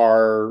they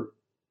are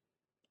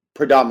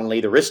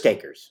predominantly the risk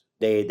takers.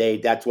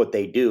 That's what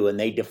they do, and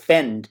they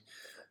defend.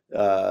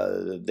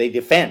 But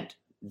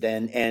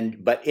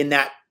in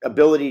that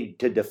ability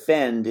to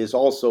defend is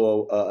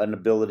also an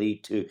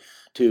ability to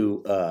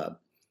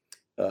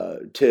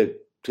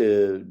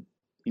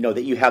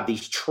that you have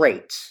these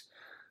traits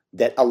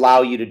that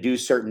allow you to do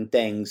certain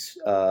things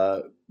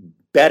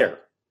better,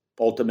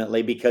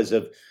 ultimately, because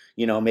of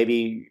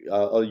maybe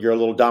you're a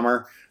little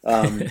dumber,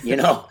 a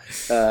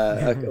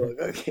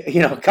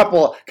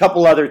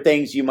couple other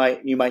things you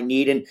might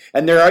need, and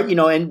there are,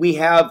 and we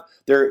have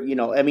there,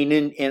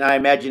 and I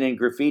imagine in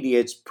graffiti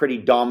it's pretty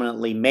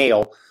dominantly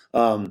male.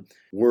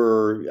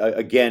 We're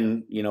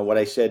again, what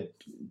I said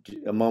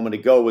a moment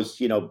ago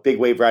was, big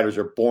wave riders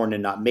are born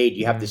and not made.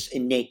 You have this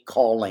innate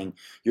calling.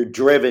 You're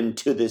driven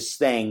to this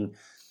thing.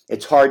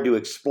 It's hard to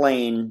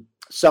explain.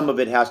 Some of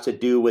it has to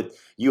do with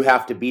you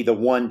have to be the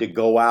one to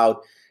go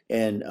out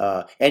and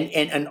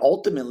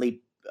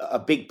ultimately a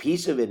big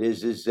piece of it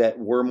is that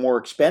we're more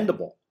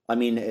expendable. I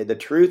mean, the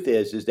truth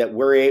is that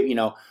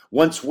we're,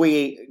 once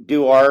we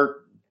do our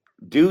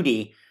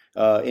duty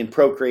in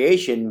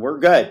procreation, we're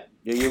good.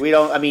 We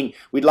don't. I mean,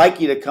 we'd like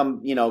you to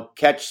come,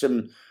 catch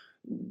some,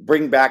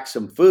 bring back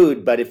some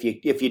food, but if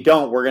you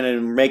don't, we're going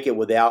to make it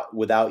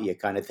without you,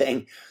 kind of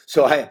thing.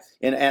 So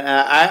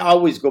I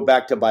always go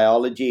back to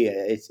biology.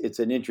 It's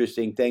an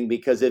interesting thing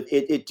because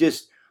it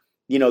just,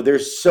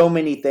 there's so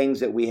many things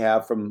that we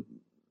have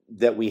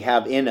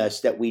in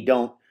us that we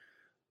don't,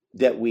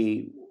 that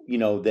we,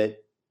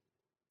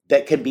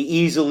 that can be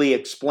easily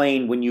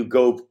explained when you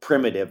go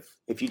primitive.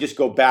 If you just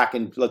go back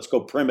and let's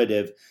go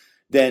primitive,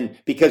 then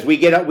because we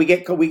get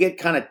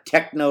kind of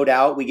technoed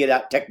out, we get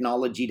out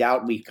technologied out,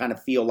 and we kind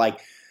of feel like,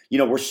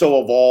 we're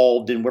so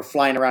evolved and we're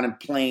flying around in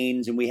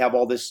planes and we have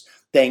all this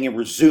thing and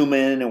we're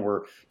zooming and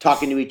we're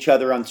talking to each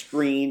other on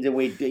screens and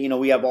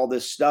we have all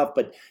this stuff.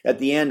 But at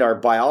the end, our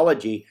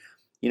biology,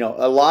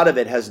 a lot of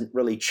it hasn't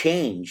really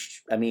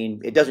changed. I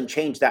mean, it doesn't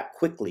change that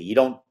quickly. You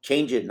don't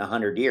change it in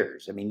 100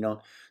 years. I mean,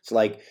 it's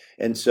like,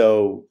 and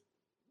so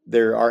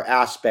there are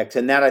aspects,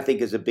 and that I think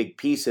is a big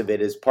piece of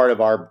it, is part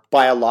of our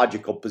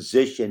biological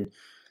position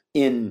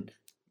in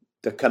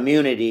the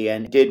community,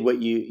 and did what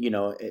you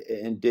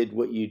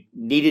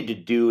needed to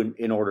do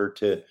in order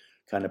to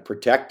kind of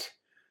protect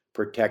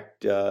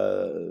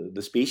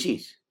the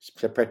species,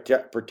 to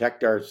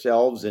protect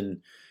ourselves,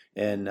 and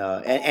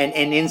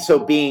in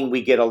so being,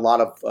 we get a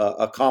lot of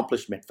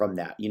accomplishment from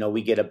that.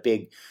 We get a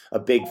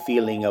big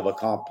feeling of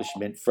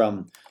accomplishment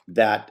from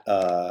that.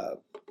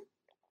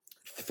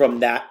 From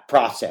that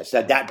process,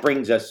 that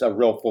brings us a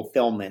real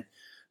fulfillment,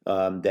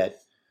 that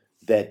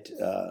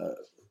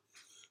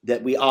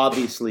we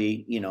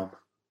obviously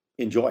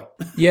enjoy.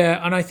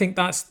 Yeah, and I think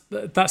that's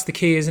the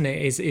key, isn't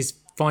it? Is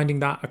finding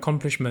that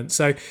accomplishment.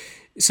 So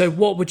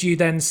what would you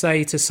then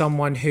say to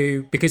someone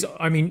who, because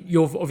I mean,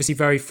 you're obviously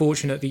very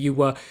fortunate that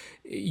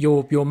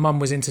your mum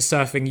was into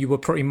surfing, you were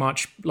pretty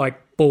much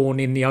like born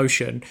in the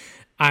ocean.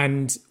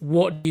 And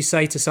what do you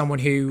say to someone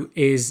who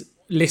is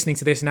listening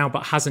to this now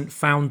but hasn't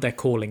found their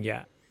calling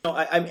yet?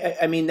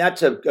 I mean,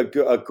 that's a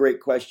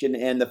great question,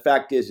 and the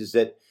fact is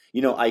that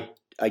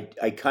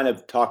I kind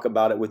of talk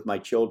about it with my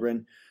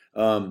children.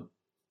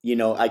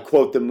 I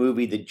quote the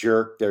movie The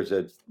Jerk. There's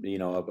a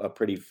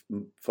pretty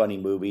funny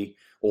movie,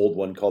 old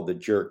one, called The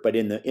Jerk. But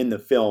in the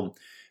film,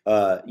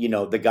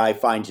 the guy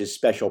finds his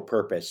special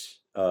purpose.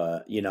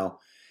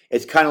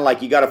 It's kind of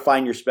like you got to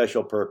find your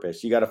special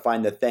purpose. You got to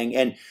find the thing,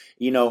 and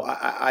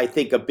I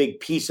think a big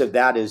piece of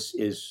that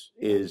is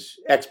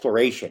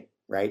exploration,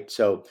 right?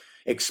 So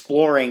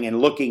exploring and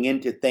looking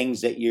into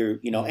things that you're,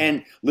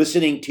 and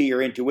listening to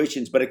your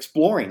intuitions, but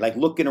exploring, like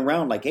looking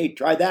around, like, hey,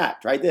 try that,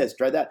 try this,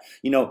 try that,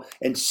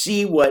 and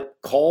see what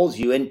calls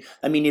you. And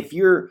I mean, if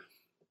you're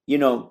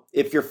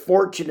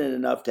fortunate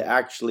enough to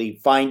actually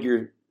find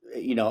your,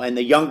 and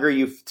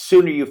the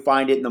sooner you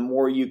find it and the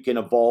more you can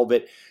evolve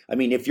it. I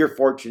mean, if you're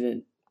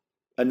fortunate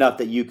enough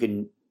that you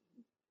can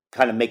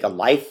kind of make a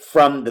life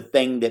from the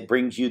thing that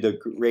brings you the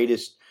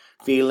greatest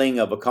feeling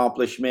of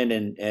accomplishment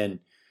and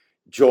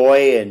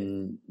joy,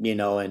 and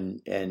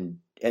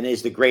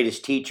is the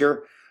greatest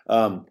teacher,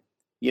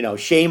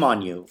 shame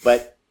on you,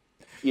 but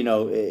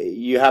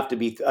you have to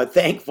be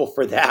thankful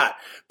for that.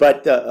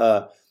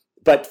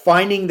 But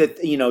finding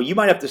that, you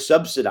might have to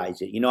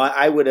subsidize it.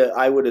 I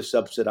would have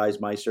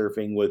subsidized my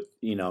surfing with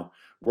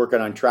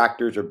working on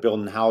tractors or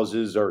building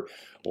houses or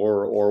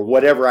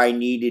whatever I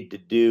needed to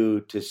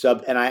do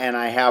to and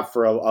I have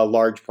for a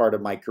large part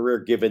of my career,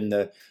 given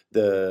the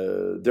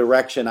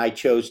direction I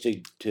chose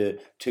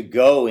to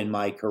go in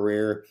my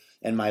career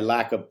and my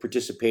lack of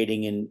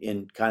participating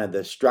in kind of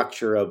the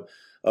structure of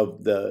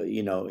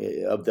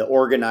the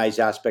organized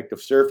aspect of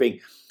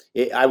surfing.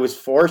 I was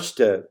forced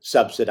to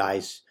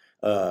subsidize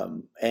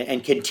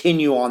and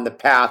continue on the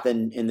path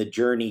and in the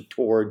journey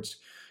towards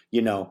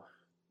you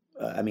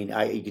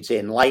could say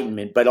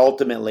enlightenment, but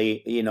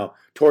ultimately,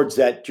 towards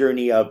that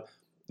journey of,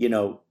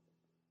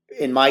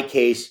 in my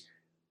case,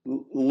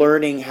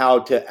 learning how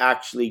to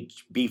actually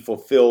be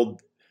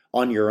fulfilled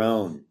on your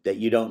own, that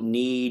you don't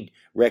need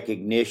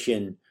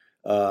recognition.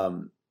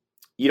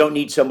 You don't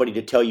need somebody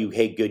to tell you,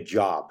 hey, good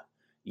job.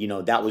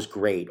 That was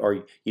great.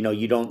 Or,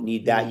 you don't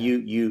need that.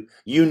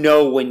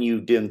 When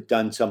you've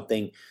done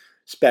something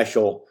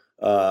special,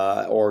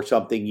 or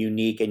something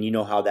unique, and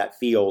how that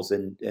feels,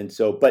 and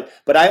so. But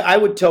I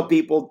would tell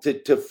people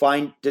to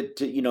find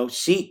to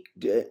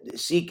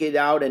seek it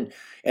out and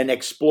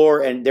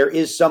explore. And there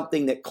is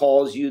something that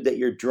calls you, that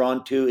you're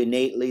drawn to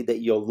innately, that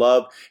you'll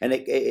love, and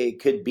it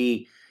could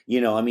be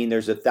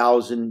there's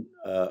 1,000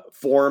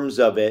 forms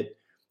of it.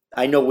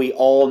 I know we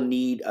all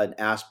need an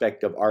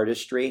aspect of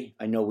artistry.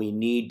 I know we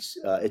need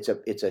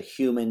it's a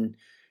human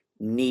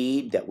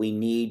need, that we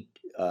need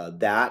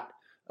that.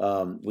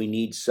 We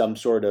need some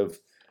sort of,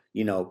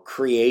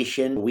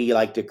 creation. We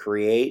like to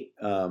create.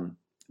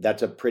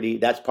 That's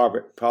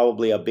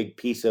probably a big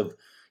piece of,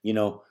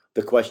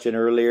 the question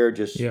earlier.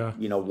 Just,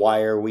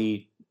 why are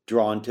we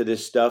drawn to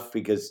this stuff?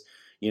 Because,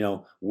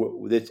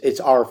 it's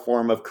our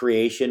form of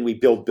creation. We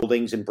build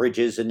buildings and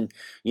bridges, and,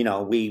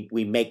 we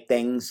make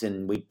things,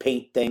 and we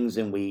paint things,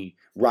 and we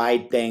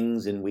ride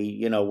things, and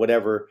we,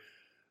 whatever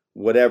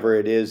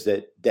it is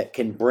that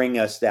can bring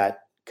us that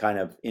kind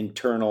of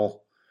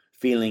internal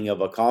feeling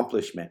of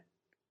accomplishment.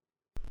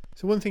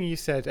 So one thing you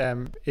said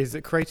is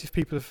that creative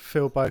people are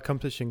fulfilled by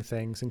accomplishing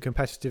things and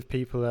competitive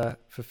people are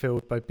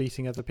fulfilled by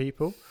beating other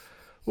people.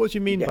 What do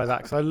you mean by that?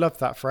 Because I love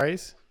that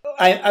phrase.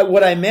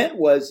 What I meant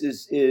was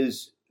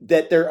is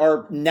that there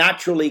are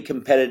naturally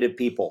competitive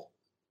people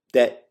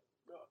that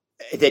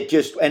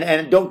just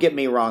and don't get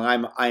me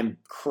wrong, I'm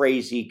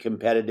crazy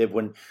competitive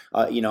when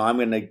I'm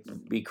going to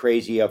be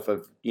crazy off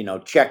of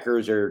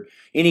checkers or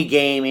any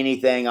game,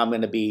 anything. I'm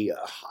going to be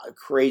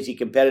crazy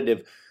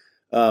competitive,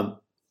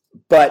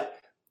 but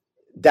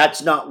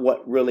that's not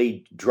what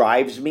really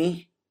drives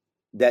me.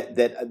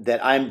 That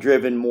I'm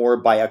driven more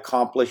by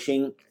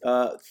accomplishing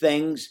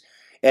things,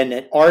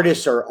 and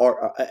artists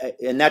are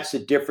and that's the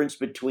difference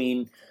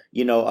between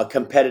a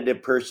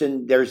competitive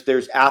person.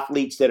 There's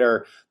athletes that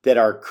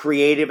are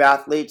creative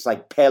athletes,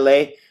 like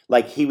Pele.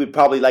 Like, he would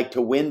probably like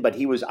to win, but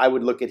I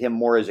would look at him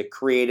more as a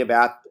creative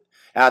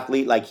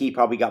athlete. Like, he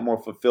probably got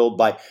more fulfilled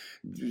by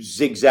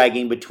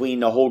zigzagging between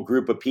the whole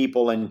group of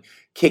people and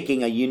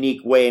kicking a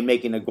unique way and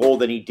making a goal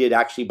than he did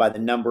actually by the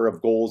number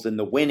of goals and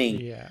the winning.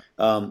 Yeah.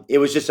 It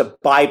was just a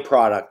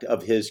byproduct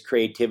of his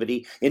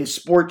creativity. In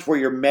sports where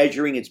you're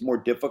measuring, it's more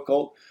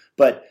difficult.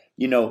 But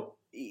when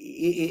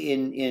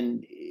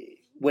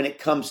it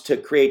comes to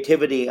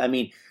creativity, I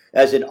mean,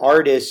 as an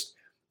artist,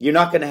 you're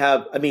not going to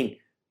have. I mean,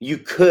 you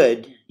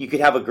could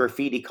have a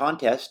graffiti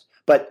contest,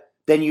 but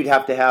then you'd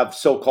have to have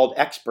so-called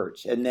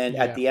experts, and then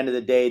at the end of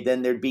the day,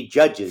 then there'd be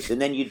judges,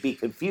 and then you'd be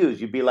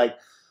confused. You'd be like,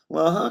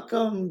 well, how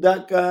come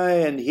that guy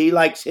and he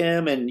likes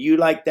him and you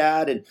like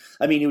that? And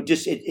I mean,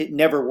 it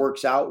never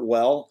works out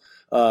well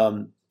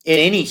in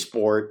any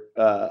sport,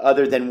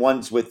 other than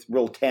ones with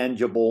real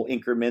tangible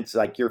increments,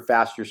 like you're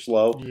fast or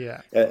slow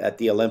at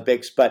the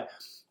Olympics. But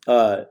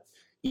but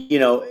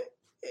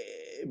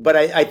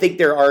I think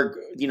there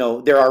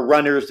are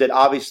runners that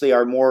obviously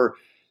are more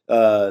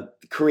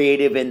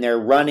creative in their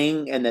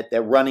running, and that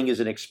their running is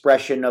an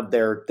expression of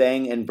their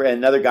thing, and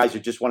other guys who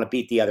just want to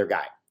beat the other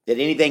guy. That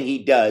anything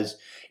he does,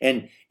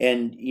 and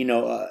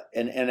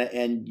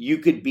you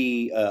could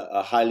be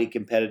a highly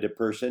competitive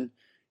person,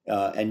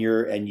 and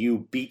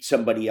you beat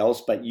somebody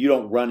else, but you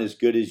don't run as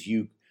good as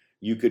you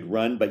could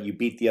run, but you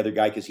beat the other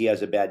guy because he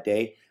has a bad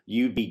day.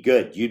 You'd be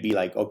good. You'd be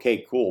like,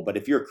 okay, cool. But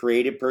if you're a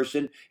creative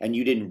person and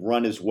you didn't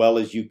run as well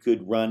as you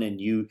could run,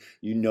 and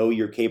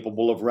you're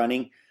capable of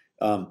running,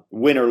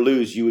 win or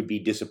lose, you would be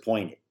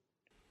disappointed.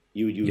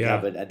 You'd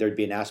have there'd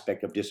be an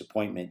aspect of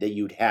disappointment that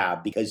you'd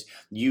have because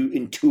you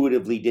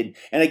intuitively didn't.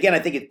 And again, I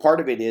think part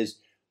of it is,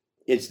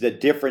 it's the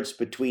difference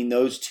between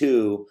those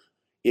two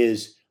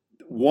is,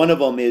 one of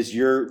them is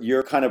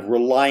you're kind of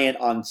reliant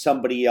on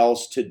somebody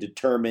else to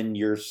determine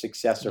your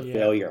success or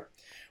failure,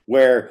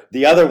 where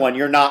the other one,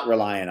 you're not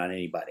relying on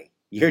anybody.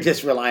 You're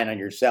just relying on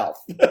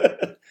yourself.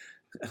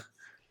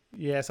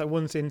 Yeah, so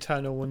one's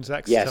internal, one's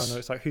external. Yes.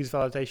 It's like, whose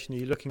validation are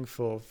you looking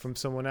for, from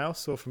someone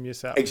else or from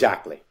yourself?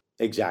 Exactly.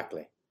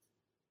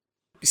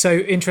 So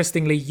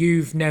interestingly,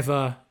 you've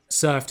never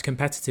surfed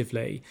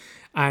competitively,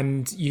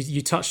 and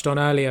you touched on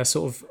earlier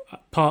sort of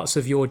parts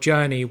of your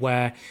journey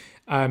where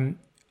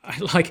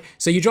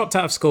so you dropped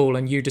out of school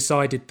and you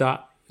decided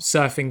that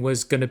surfing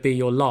was going to be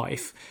your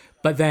life,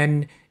 but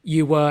then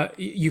you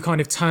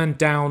kind of turned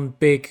down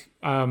big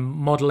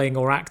modeling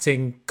or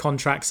acting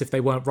contracts if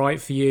they weren't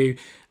right for you,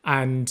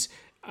 and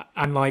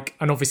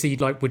obviously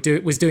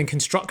was doing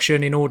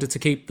construction in order to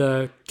keep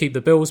the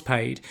bills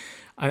paid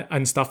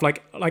and stuff.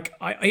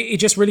 It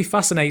just really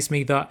fascinates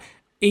me that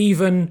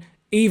even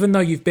though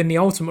you've been the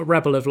ultimate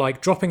rebel of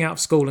like dropping out of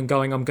school and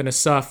going, I'm going to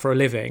surf for a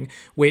living,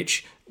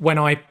 which when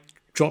I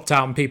dropped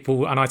out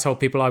and I told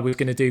people I was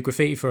going to do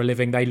graffiti for a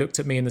living, they looked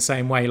at me in the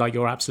same way, like,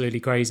 you're absolutely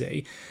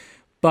crazy.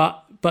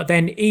 But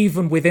then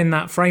even within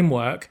that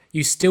framework,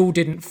 you still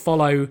didn't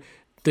follow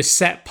the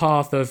set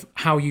path of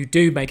how you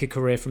do make a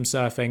career from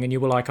surfing, and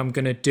you were like, I'm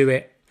going to do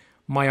it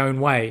my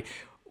own way.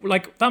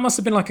 Like, that must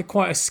have been like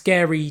quite a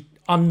scary,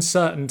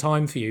 uncertain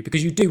time for you,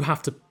 because you do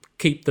have to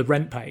keep the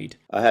rent paid.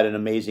 I had an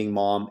amazing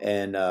mom,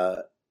 and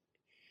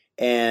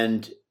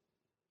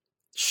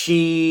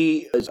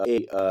she is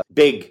a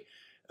big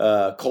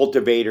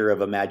cultivator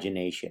of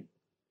imagination.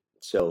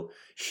 So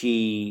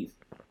she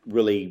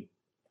really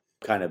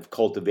kind of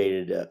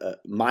cultivated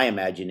my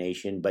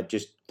imagination, but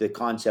just the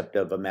concept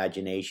of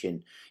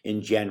imagination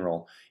in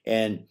general.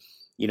 And,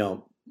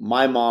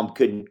 my mom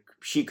could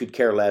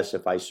care less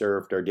if I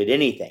surfed or did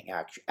anything.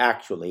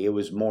 Actually, it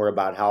was more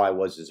about how I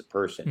was as a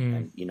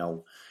person,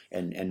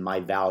 and my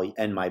value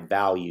and my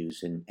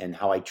values, and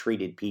how I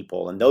treated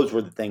people. And those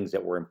were the things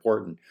that were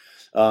important.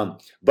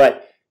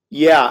 But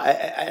yeah,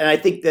 and I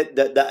think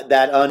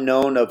that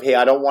unknown of, hey,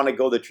 I don't want to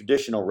go the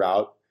traditional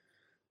route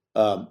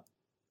of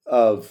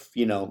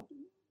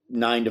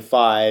 9 to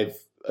 5,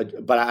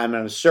 but I'm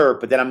going to surf,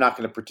 but then I'm not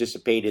going to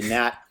participate in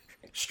that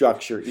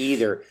structure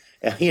either.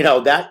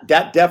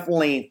 That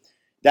definitely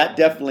led,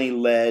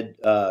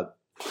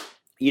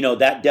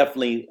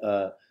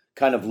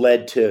 kind of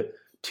led to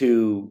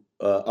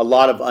a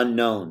lot of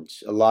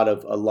unknowns, a lot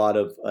of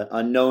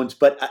unknowns.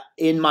 But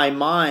in my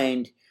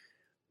mind,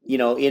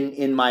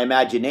 in my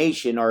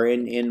imagination or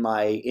in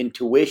my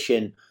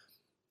intuition,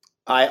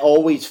 I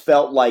always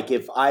felt like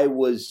if I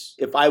was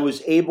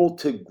able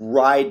to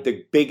ride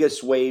the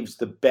biggest waves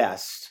the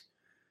best,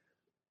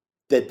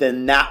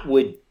 then that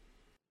would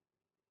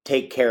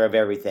take care of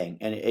everything.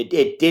 And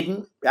it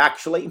didn't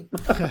actually.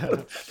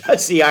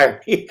 That's the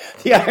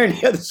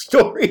irony of the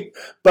story.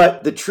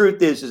 But the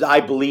truth is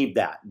I believe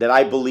that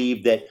I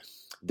believe that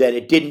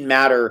it didn't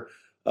matter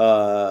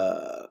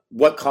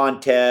what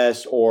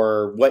contest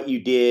or what you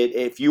did.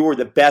 If you were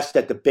the best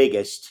at the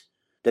biggest,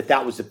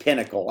 that was the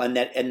pinnacle, and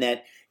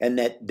that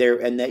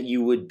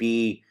you would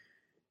be,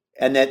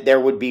 and that there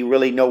would be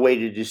really no way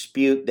to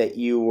dispute that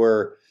you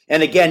were.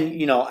 And again,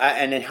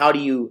 and then how do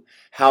you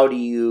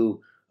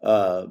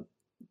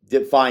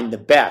define the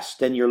best?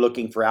 Then you're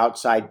looking for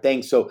outside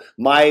things. So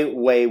my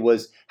way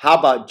was, how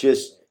about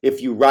just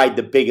if you ride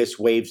the biggest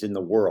waves in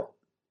the world,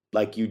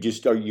 like you're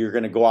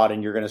going to go out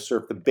and you're going to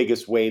surf the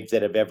biggest waves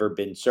that have ever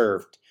been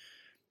surfed.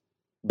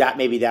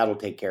 That'll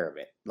take care of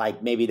it.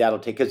 Like maybe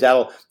because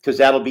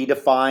that'll be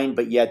defined,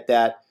 but yet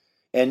that,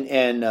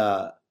 and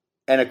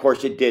of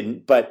course it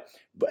didn't,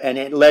 and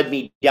it led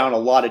me down a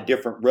lot of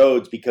different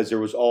roads because there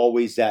was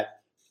always that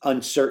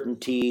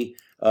uncertainty.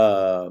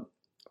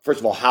 First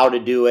of all, how to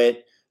do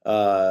it,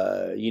 and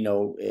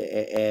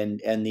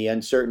the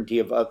uncertainty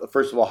of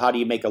first of all, how do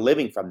you make a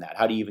living from that?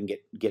 How do you even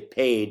get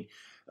paid?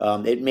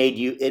 It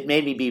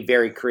made me be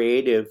very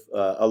creative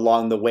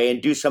along the way and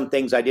do some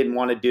things I didn't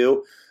want to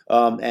do,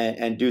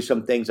 and do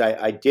some things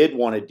I did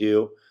want to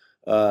do,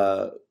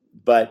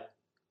 but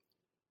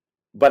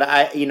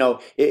I,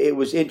 it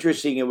was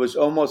interesting. It was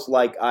almost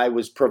like I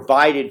was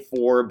provided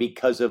for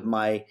because of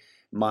my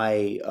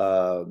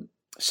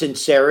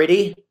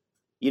sincerity,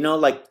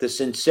 like the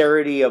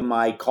sincerity of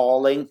my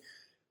calling.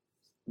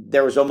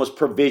 There was almost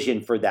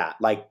provision for that.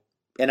 Like,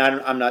 and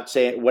I'm not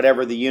saying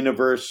whatever the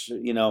universe,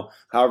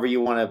 however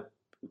you want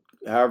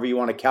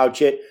to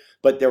couch it,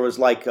 but there was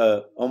like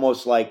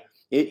almost like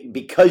it,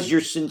 because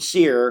you're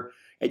sincere,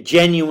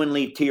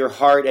 genuinely to your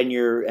heart, and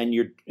you're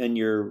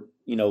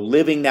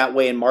living that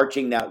way and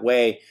marching that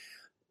way,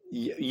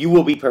 you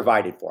will be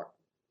provided for.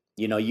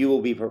 You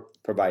will be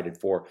provided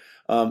for.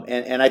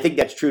 And I think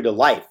that's true to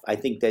life. I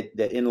think that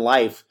in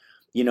life,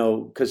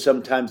 because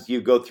sometimes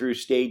you go through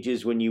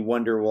stages when you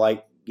wonder,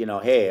 like,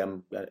 hey,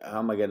 how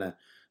am I going to,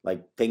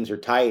 like, things are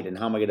tight, and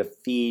how am I going to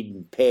feed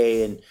and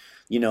pay? And,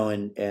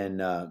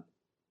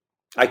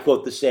 I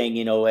quote the saying,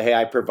 hey,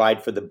 I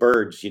provide for the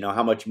birds,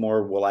 how much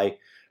more will I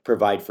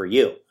provide for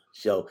you?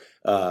 So,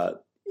 so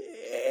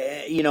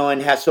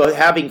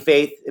having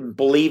faith and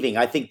believing,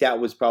 I think that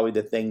was probably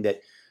the thing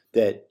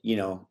that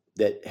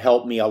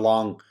helped me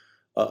along,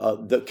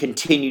 the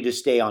continue to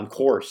stay on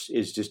course,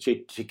 is just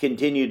to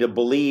continue to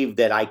believe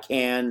that I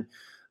can,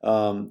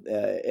 and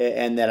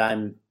that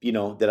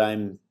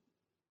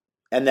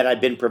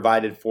I've been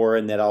provided for,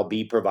 and that I'll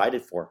be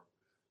provided for,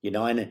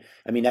 and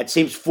I mean, that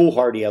seems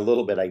foolhardy a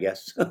little bit, I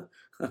guess.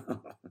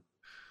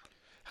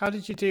 How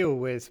did you deal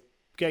with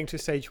getting to a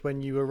stage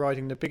when you were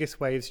riding the biggest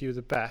waves, you were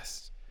the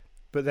best,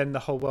 but then the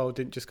whole world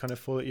didn't just kind of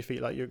fall at your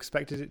feet like you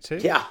expected it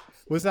to? Yeah.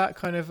 Was that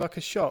kind of like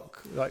a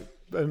shock? Like,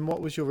 and what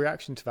was your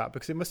reaction to that?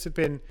 Because it must have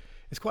been,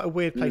 it's quite a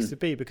weird place to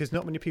be, because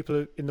not many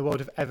people in the world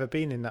have ever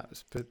been in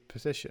that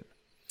position.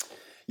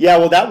 Yeah,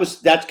 well,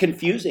 that's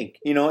confusing.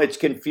 It's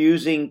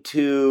confusing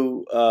to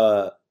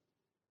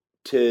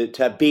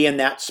be in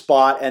that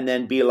spot and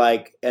then be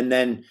like, and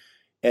then,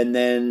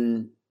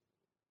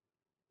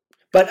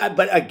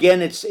 but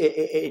again,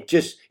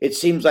 it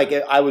seems like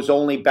I was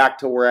only back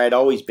to where I'd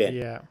always been.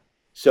 Yeah.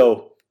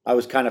 So I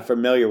was kind of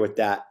familiar with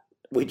that,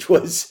 which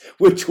was,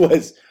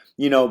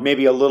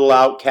 maybe a little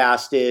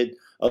outcasted,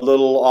 a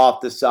little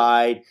off the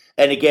side.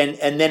 And again,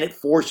 and then it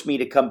forced me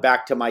to come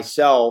back to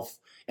myself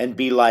and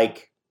be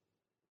like,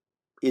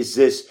 is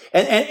this,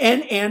 and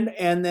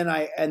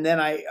then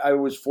I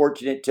was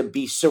fortunate to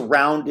be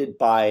surrounded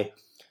by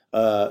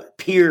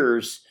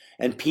peers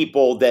and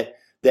people that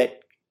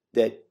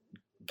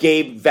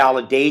gave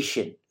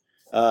validation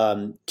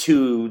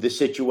to the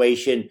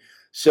situation,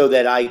 so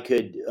that I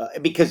could,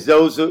 because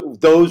those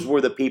were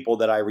the people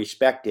that I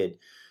respected,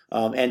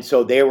 and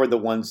so they were the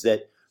ones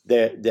that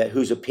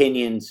whose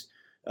opinions,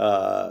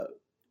 and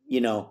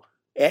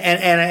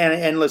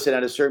listen,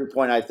 at a certain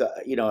point, I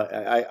thought,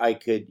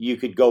 you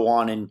could go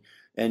on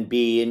and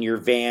be in your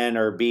van,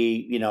 or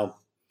be,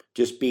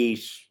 just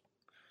be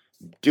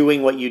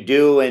doing what you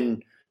do,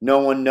 and no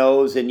one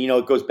knows. And,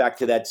 it goes back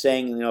to that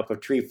saying, if a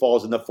tree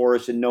falls in the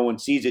forest and no one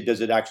sees it,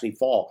 does it actually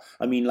fall?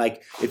 I mean,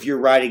 like, if you're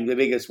riding the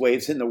biggest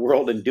waves in the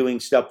world and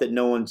doing stuff that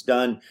no one's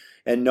done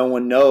and no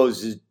one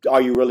knows,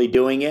 are you really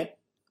doing it?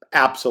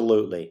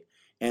 Absolutely.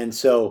 And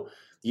so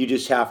you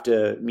just have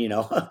to,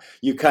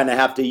 you kind of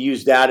have to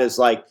use that as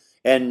like,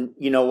 and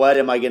what,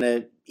 am I going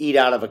to eat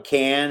out of a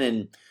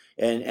can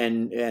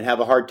and have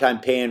a hard time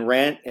paying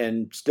rent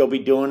and still be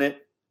doing it?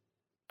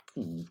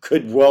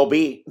 Could well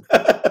be,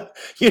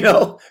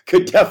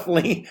 could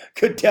definitely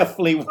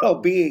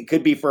well be,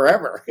 could be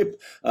forever,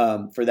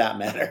 for that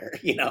matter,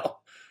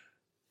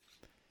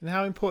 And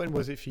how important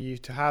was it for you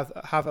to have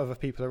other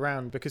people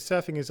around? Because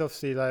surfing is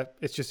obviously like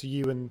it's just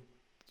you,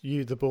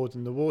 the board,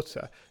 and the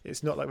water.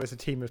 It's not like there's a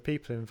team of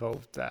people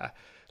involved there.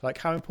 Like,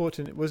 how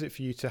important was it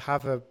for you to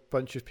have a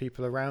bunch of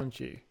people around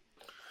you?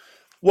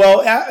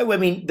 Well, I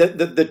mean,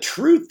 the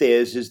truth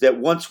is that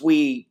once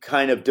we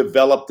kind of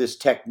developed this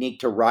technique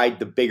to ride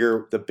the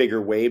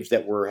bigger waves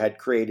that had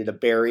created a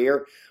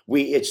barrier,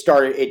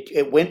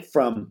 it went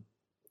from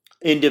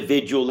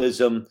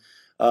individualism,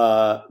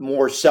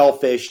 more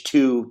selfish,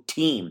 to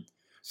team.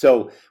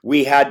 So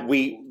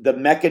the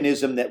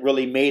mechanism that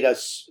really made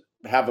us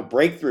have a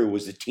breakthrough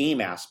was the team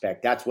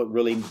aspect. That's what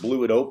really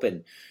blew it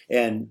open,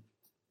 and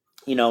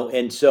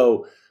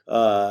so.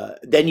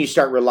 Then you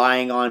start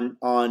relying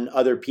on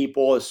other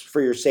people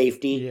for your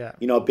safety. Yeah.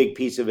 A big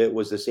piece of it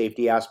was the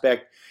safety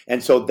aspect,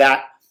 and so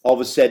that all of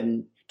a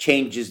sudden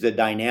changes the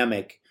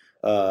dynamic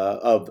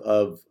of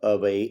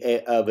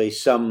a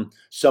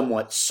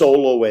somewhat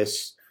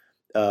soloist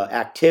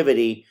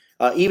activity.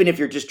 Even if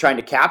you're just trying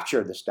to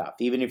capture the stuff,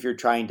 even if you're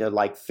trying to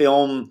like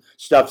film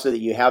stuff so that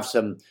you have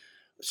some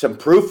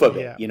proof of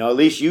it. Yeah. At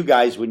least you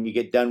guys, when you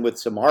get done with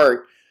some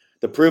art,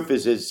 the proof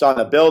is it's on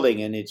the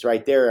building and it's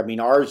right there. I mean,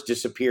 ours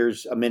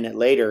disappears a minute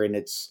later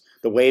and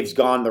the wave's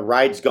gone, the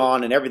ride's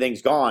gone, and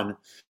everything's gone.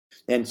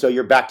 And so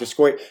you're back to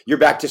square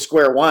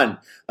one.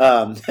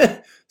 So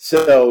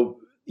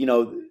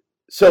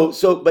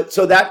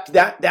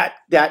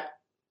that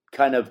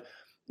kind of,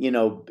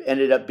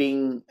 ended up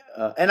being,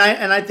 and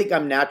I think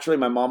I'm naturally,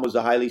 my mom was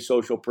a highly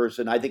social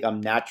person. I think I'm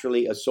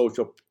naturally a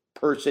social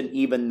person,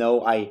 even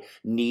though I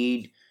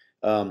need,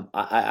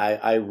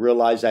 I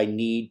realize I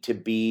need to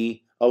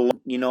be alone.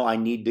 I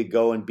need to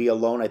go and be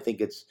alone. I think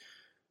that's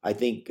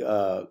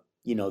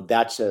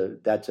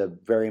a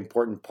very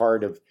important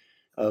part of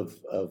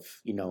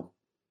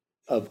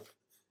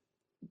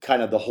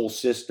kind of the whole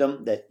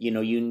system, that,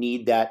 you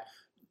need that,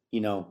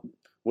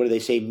 what do they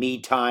say, me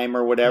time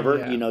or whatever.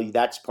 Yeah.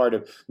 That's part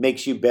of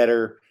makes you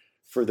better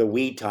for the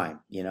we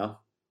time.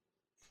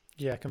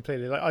 Yeah,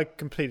 completely. Like, I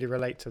completely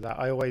relate to that.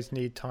 I always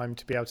need time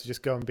to be able to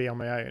just go and be on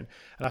my own.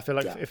 And I feel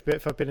like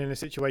if I've been in a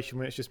situation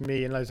where it's just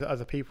me and loads of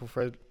other people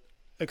for an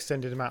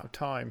extended amount of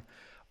time,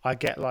 I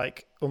get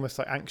like almost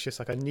like anxious.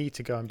 Like I need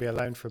to go and be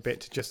alone for a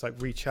bit to just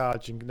like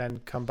recharge and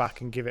then come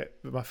back and give it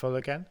my full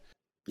again.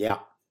 Yeah,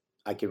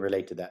 I can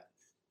relate to that.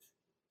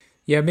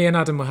 Yeah, me and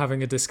Adam were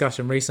having a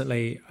discussion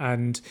recently,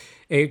 and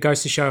it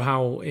goes to show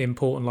how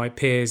important like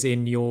peers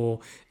in your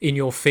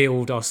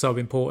field are so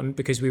important,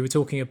 because we were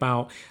talking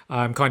about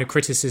kind of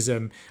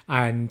criticism,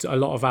 and a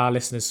lot of our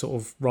listeners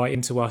sort of write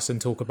into us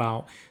and talk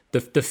about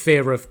the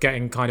fear of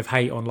getting kind of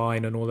hate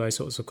online and all those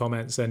sorts of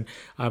comments. And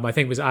I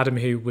think it was Adam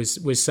who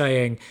was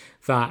saying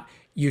that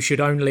you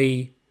should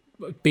only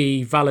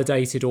be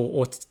validated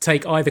or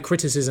take either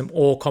criticism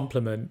or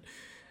compliment.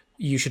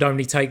 You should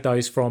only take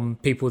those from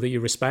people that you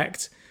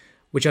respect,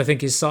 which I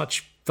think is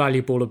such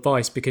valuable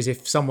advice, because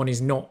if someone is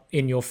not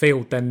in your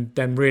field,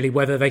 then really,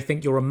 whether they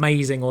think you're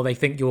amazing or they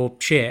think you're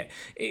shit,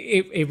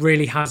 it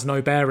really has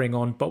no bearing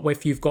on. But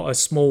if you've got a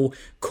small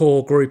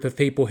core group of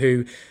people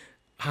who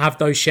have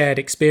those shared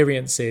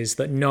experiences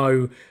that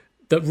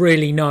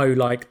really know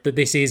like that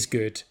this is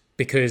good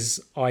because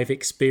I've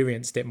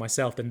experienced it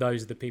myself, then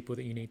those are the people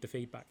that you need the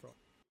feedback from.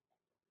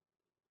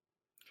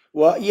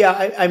 Well,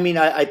 yeah, I mean,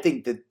 I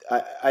think that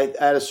I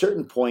at a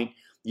certain point,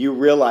 you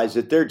realize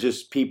that they're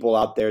just people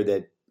out there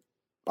that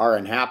are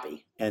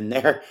unhappy, and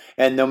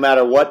no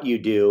matter what you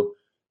do,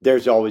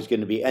 there's always going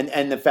to be,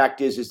 and the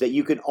fact is that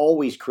you can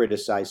always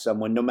criticize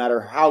someone no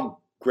matter how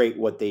great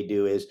what they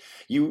do is.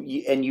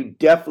 You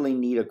definitely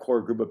need a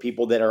core group of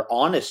people that are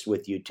honest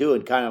with you too,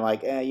 and kind of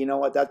like, you know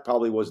what, that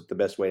probably wasn't the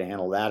best way to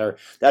handle that, or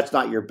that's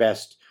not your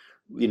best,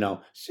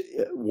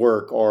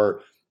 work,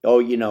 or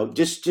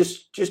just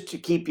to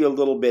keep you a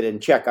little bit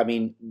in check. I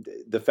mean,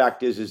 the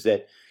fact is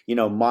that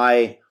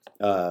my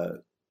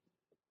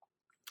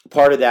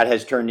part of that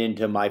has turned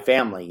into my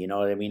family. You know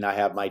what I mean? I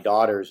have my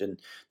daughters, and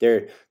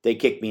they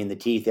kick me in the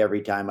teeth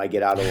every time I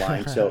get out of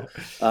line. So,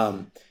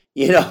 I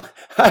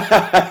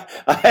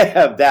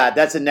have that.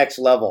 That's the next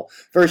level.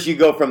 First, you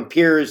go from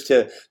peers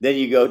then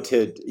you go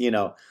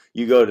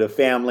to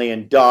family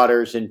and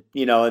daughters, and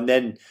and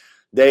then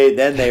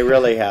they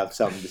really have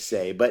something to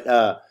say. But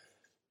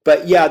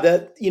yeah,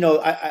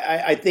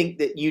 I think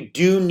that you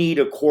do need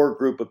a core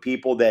group of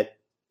people that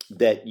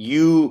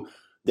you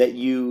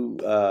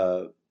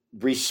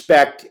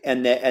respect,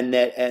 and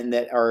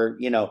that are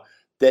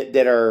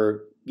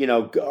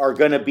are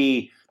going to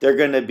be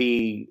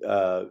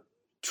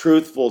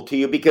truthful to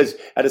you, because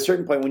at a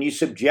certain point, when you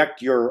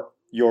subject your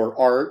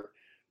art,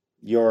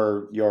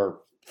 your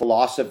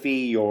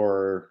philosophy,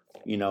 your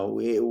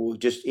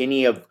just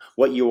any of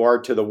what you are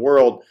to the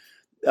world,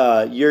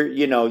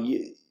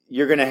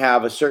 you're going to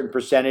have a certain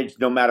percentage,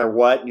 no matter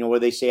what.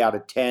 What they say, out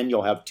of 10,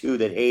 you'll have 2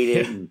 that hate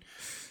it, and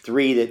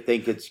 3 that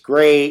think it's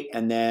great,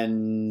 and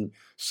then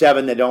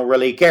 7 that don't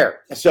really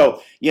care.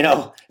 So,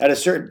 at a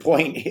certain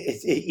point,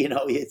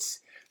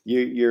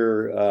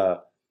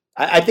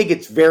 I think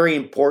it's very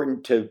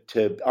important to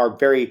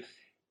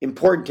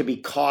be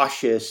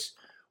cautious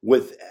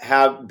with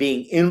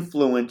being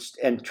influenced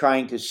and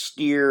trying to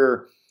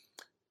steer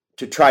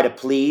to try to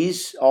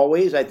please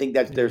always. I think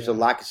that there's a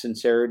lack of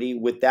sincerity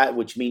with that,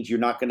 which means you're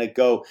not going to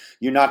go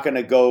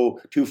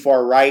too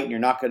far right and you're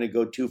not going to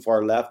go too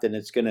far left. And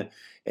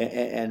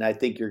and I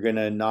think you're going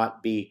to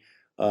not be,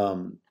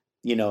 and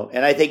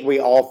I think we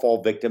all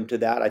fall victim to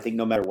that. I think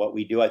no matter what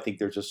we do, I think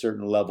there's a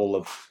certain level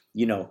of,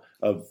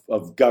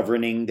 of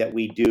governing that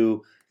we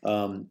do.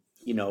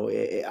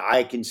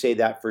 I can say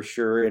that for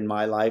sure in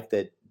my life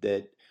that,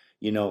 that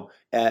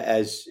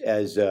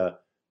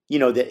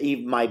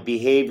even my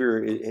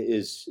behavior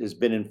has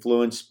been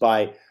influenced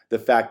by the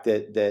fact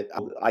that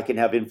I can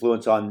have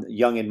influence on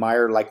young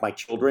admirer like my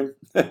children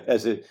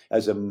as a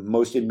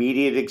most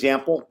immediate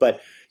example,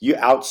 but you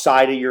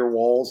outside of your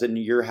walls and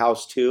your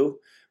house too.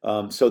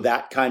 So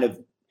that kind of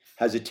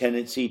has a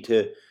tendency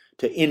to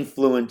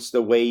influence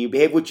the way you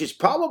behave, which is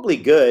probably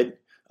good,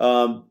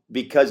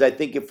 because I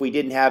think if we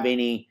didn't have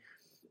any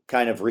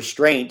kind of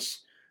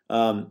restraints,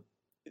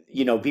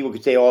 people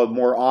could say, oh,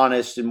 more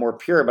honest and more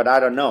pure, but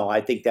I don't know.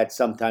 I think that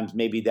sometimes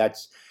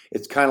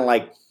it's kind of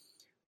like,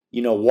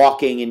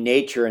 walking in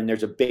nature and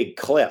there's a big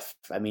cliff.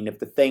 I mean,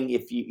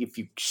 if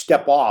you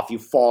step off, you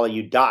fall,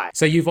 you die.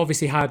 So you've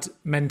obviously had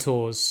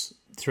mentors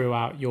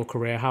throughout your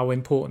career. How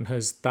important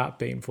has that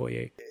been for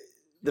you?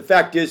 The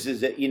fact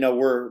is that,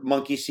 we're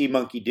monkey see,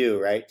 monkey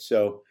do, right?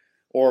 So,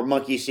 or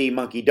monkey see,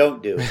 monkey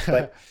don't do.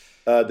 But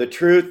the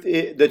truth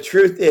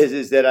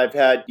is that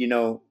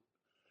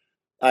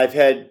I've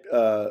had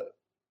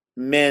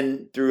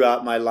men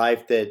throughout my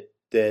life that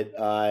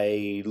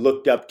I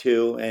looked up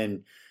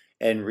to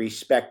and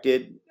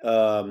respected,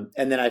 and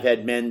then I've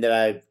had men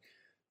that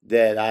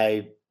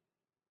I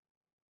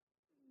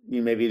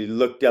maybe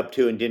looked up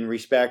to and didn't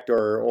respect,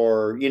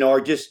 or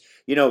just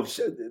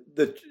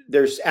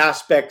there's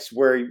aspects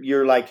where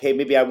you're like, hey,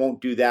 maybe I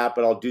won't do that,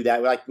 but I'll do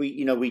that. Like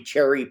we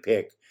cherry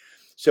pick.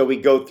 So we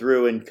go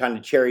through and kind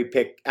of cherry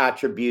pick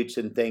attributes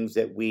and things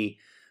that we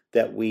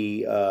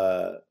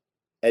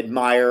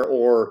admire,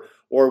 or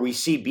we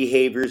see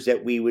behaviors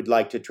that we would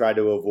like to try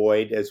to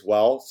avoid as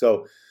well.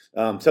 So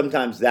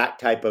sometimes that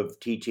type of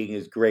teaching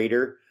is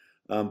greater.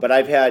 But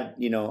I've had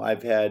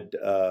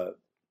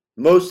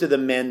most of the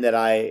men that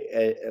I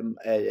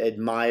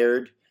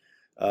admired,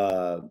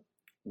 had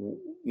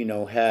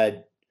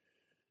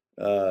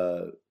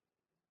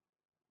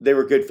they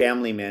were good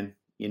family men.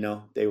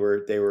 They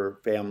were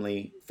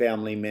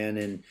family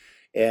men,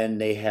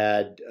 and they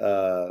had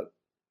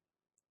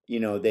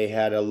they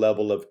had a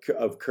level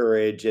of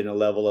courage and a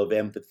level of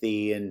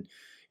empathy and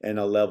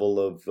a level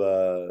of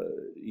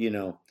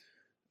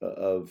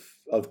of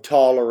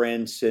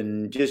tolerance,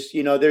 and just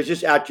there's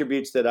just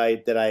attributes that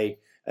I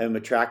am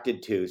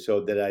attracted to,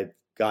 so that I've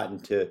gotten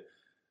to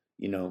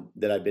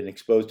that I've been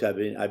exposed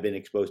to. I've been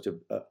exposed to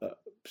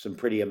some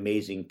pretty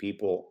amazing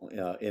people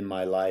in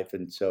my life,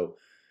 and so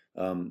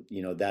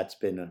that's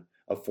been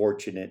a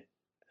fortunate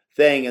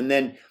thing. And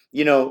then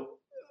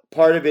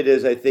part of it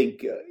is, I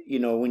think,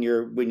 when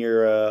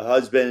you're a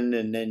husband,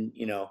 and then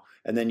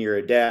and then you're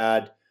a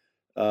dad,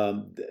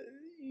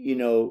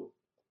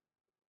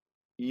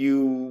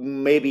 you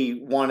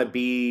maybe want to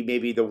be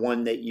maybe the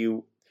one that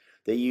you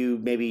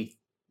maybe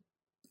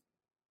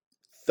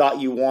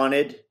thought you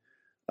wanted,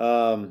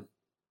 and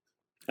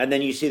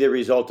then you see the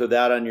result of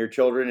that on your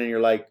children, and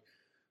you're like,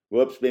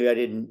 whoops, maybe I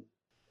didn't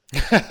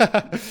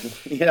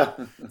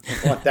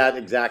want that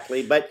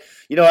exactly. But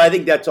I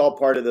think that's all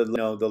part of the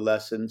the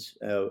lessons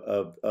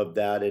of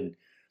that,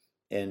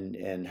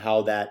 and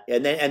how that,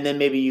 and then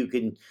maybe you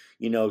can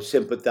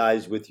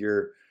sympathize with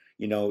your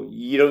you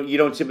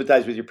don't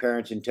sympathize with your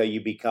parents until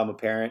you become a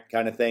parent,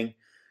 kind of thing.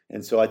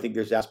 And so I think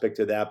there's aspects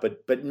of that,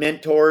 but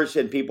mentors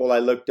and people I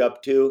looked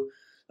up to,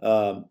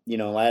 I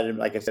had,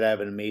 like I said, I had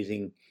an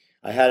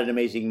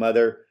amazing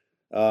mother,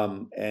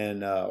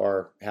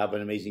 or have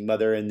an amazing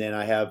mother, and then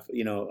I have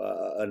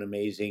an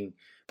amazing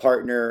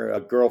partner,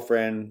 a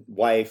girlfriend,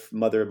 wife,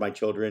 mother of my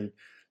children,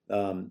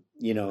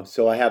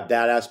 so I have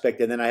that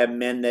aspect, and then I have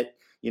men that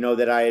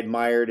that I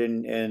admired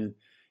and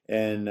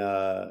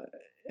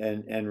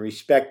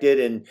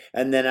respected,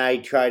 and then I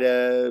try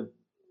to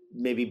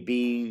maybe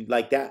be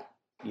like that.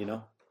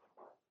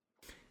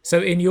 So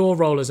in your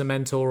role as a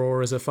mentor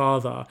or as a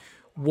father,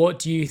 what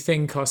do you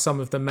think are some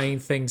of the main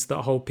things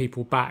that hold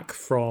people back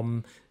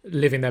from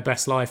living their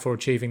best life or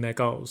achieving their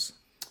goals?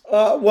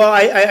 Well,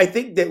 I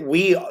think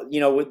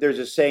that there's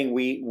a saying,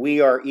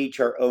 we are each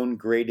our own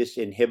greatest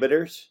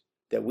inhibitors,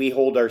 that we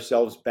hold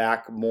ourselves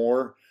back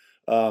more.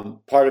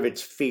 Part of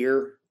it's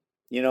fear.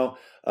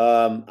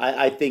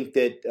 I think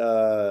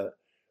that,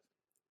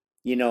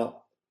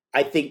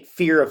 I think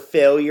fear of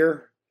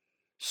failure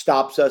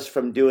stops us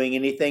from doing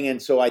anything. And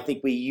so I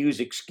think we use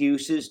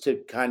excuses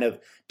to kind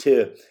of,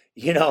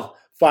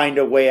 find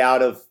a way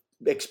out of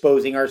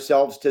exposing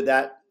ourselves to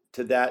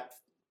that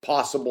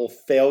possible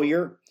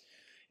failure.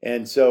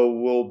 And so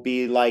we'll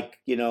be like,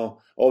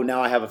 oh,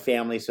 now I have a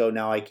family, so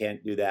now I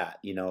can't do that.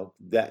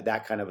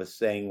 That kind of a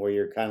thing where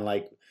you're kind of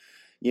like,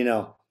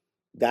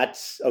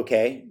 that's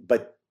okay,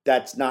 but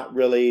that's not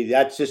really,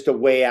 that's just a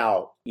way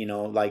out,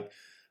 like,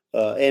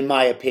 in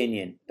my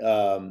opinion.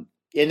 And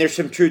there's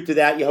some truth to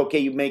that. Okay,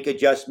 you make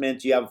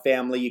adjustments. You have a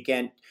family. You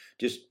can't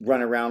just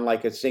run around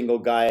like a single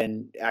guy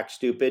and act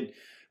stupid.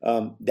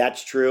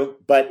 That's true.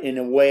 But in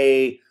a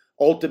way,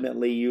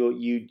 ultimately,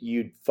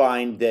 you'd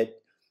find that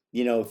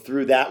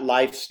through that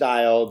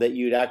lifestyle that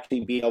you'd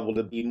actually be able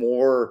to be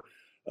more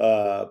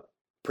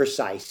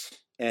precise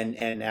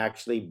and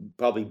actually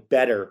probably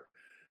better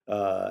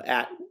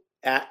at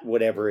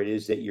whatever it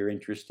is that you're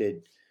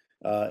interested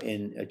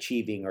in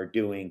achieving or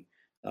doing,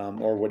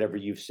 or whatever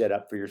you've set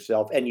up for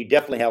yourself. And you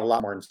definitely have a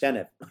lot more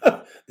incentive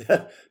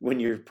when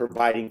you're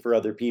providing for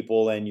other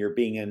people and you're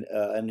being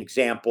an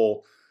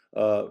example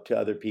to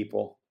other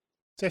people.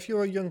 So if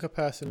you're a younger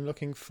person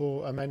looking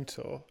for a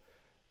mentor,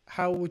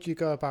 how would you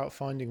go about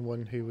finding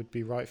one who would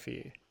be right for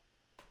you?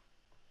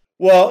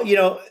 Well,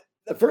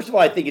 first of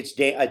all, I think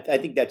I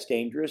think that's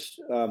dangerous,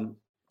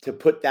 to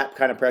put that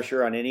kind of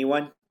pressure on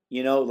anyone.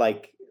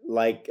 Like,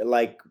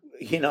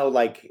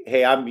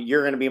 hey,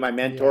 you're going to be my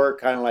mentor.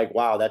 Kind of like,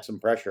 wow, that's some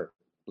pressure.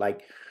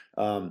 Like,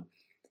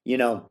 you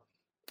know,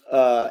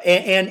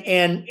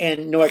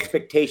 and no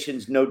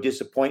expectations, no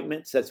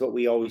disappointments. That's what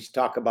we always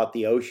talk about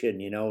the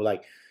ocean.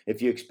 Like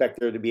if you expect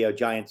there to be a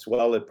giant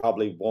swell, it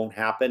probably won't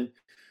happen.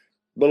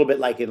 A little bit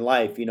like in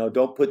life,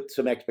 don't put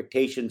some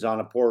expectations on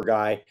a poor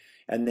guy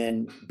and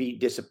then be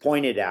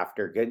disappointed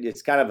after.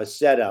 It's kind of a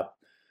setup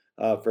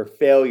for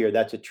failure.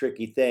 That's a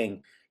tricky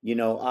thing.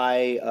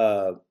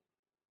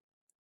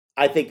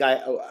 I think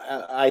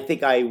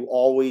I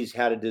always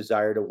had a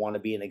desire to want to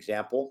be an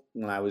example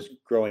when I was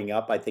growing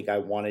up. I think I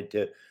wanted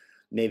to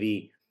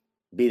maybe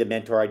be the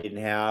mentor I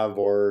didn't have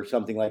or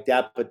something like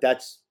that. But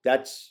that's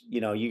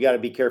you got to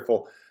be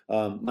careful.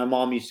 My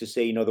mom used to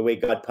say, the way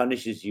God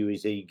punishes you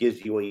is that he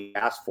gives you what you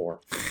ask for.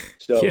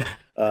 So, Yeah.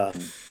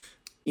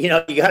 you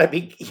gotta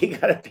be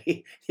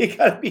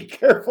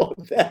careful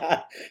with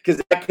that,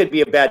 because that could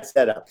be a bad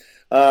setup.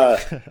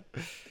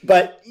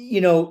 But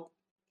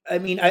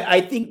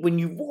I think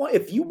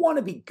if you want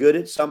to be good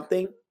at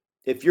something,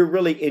 if you're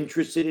really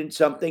interested in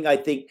something, I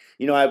think,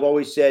 I've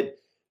always said,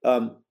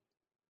 go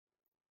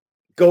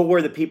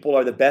where the people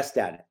are the best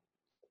at it,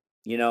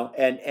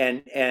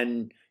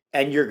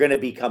 and you're going to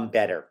become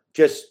better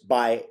just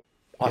by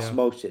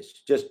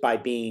osmosis, just by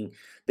being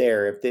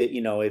there.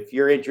 If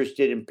you're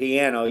interested in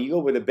piano, you go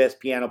where the best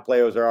piano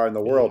players are in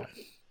the world.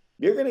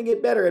 You're going to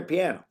get better at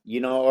piano,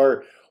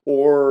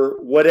 or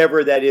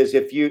whatever that is.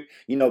 If you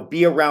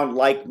be around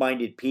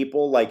like-minded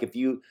people, like if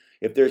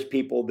there's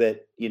people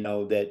that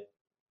that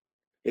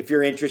if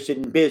you're interested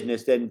in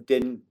business, then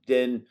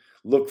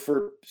look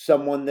for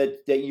someone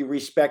that you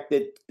respect,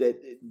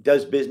 that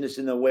does business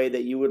in the way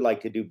that you would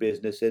like to do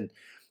business,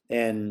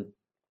 and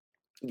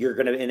you're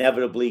going to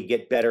inevitably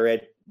get better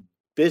at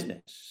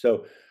business.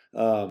 So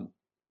I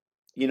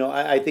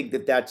think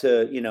that's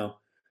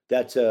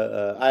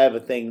I have a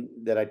thing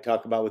that I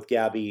talk about with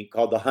Gabby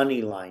called the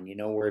honey line,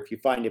 where if you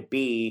find a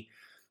bee,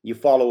 you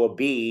follow a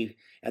bee,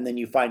 and then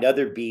you find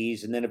other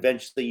bees, and then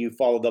eventually you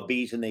follow the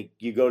bees, and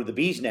you go to the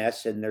bee's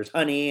nest, and there's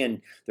honey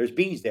and there's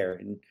bees there.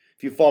 And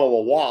if you follow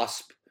a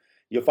wasp,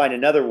 you'll find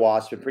another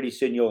wasp, and pretty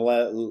soon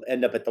you'll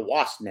end up at the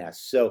wasp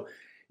nest. So,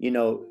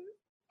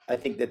 I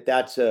think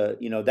that's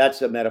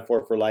a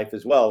metaphor for life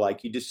as well.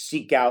 Like you just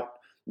seek out,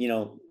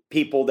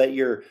 people that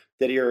you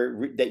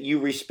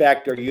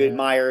respect or you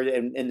admire,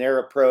 and their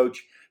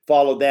approach,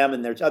 follow them.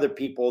 And there's other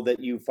people that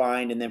you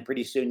find, and then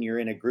pretty soon you're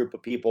in a group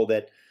of people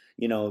that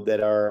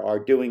that are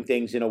doing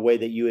things in a way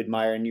that you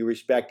admire and you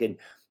respect, and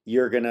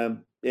you're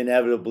gonna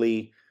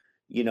inevitably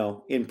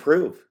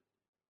improve.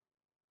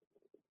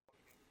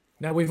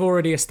 Now, we've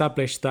already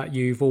established that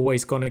you've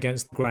always gone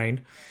against the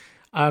grain.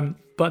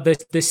 But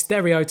the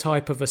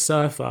stereotype of a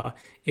surfer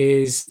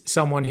is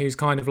someone who's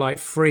kind of like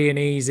free and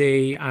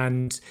easy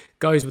and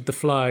goes with the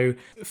flow.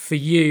 For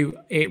you,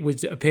 it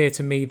would appear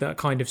to me that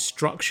kind of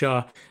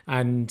structure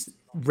and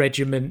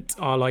regiment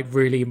are like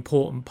really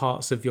important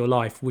parts of your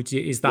life.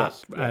 Is that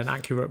Yes. an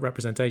accurate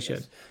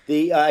representation?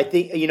 I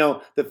think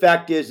the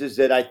fact is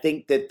that I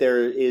think that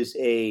there is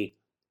a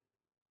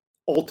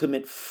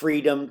ultimate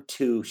freedom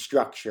to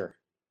structure.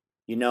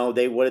 What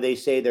do they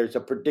say? There's a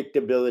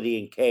predictability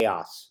in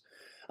chaos.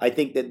 I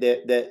think that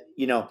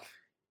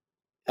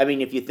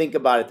if you think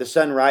about it, the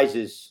sun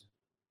rises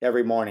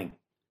every morning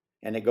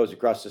and it goes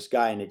across the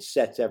sky, and it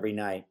sets every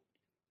night.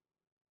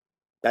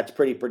 That's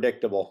pretty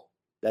predictable.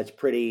 That's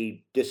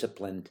pretty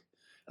disciplined.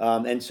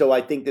 And so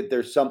I think that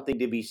there's something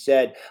to be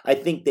said. I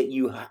think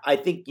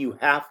you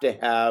have to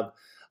have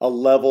a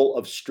level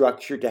of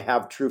structure to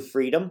have true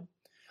freedom.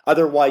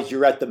 Otherwise,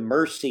 you're at the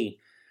mercy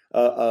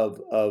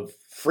of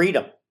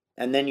freedom.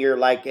 And then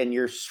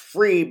you're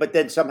free, but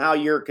then somehow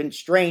you're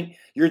constrained.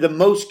 You're the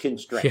most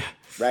constrained, Yeah.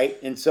 right?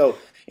 And so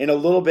in a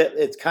little bit,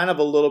 it's kind of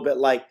a little bit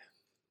like,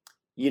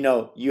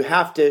 you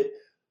have to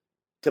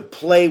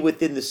play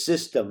within the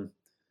system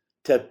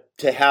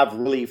to have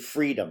really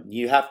freedom.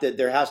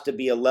 There has to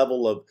be a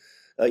level of,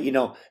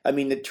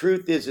 the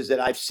truth is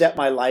that I've set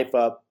my life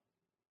up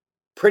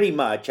pretty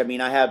much.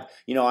 I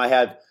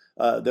have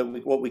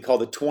what we call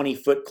the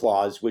 20-foot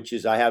clause, which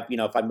is I have,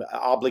 if I'm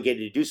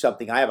obligated to do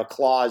something, I have a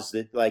clause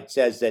that like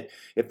says that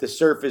if the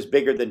surf is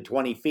bigger than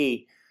 20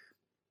 feet,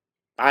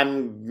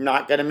 I'm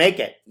not going to make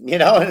it,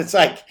 and it's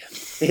like,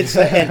 and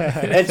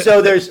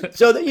so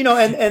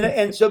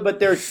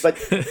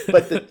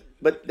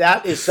but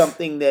that is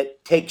something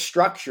that takes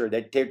structure,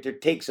 that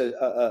takes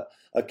a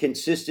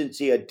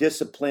consistency, a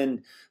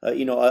discipline,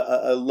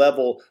 a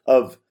level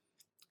of,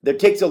 there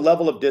takes a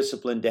level of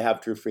discipline to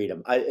have true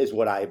freedom, is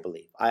what I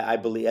believe. I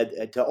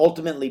believe to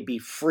ultimately be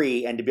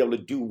free and to be able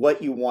to do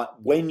what you want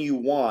when you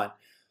want,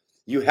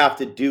 you have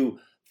to do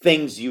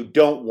things you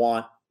don't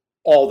want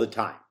all the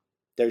time.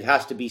 There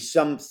has to be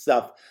some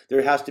stuff.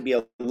 There has to be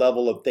a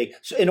level of thing.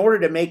 So in order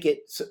to make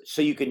it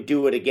so you can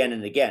do it again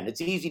and again,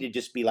 it's easy to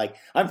just be like,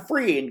 I'm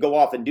free, and go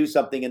off and do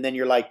something. And then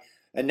you're like,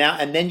 and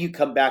then you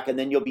come back, and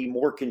then you'll be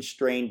more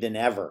constrained than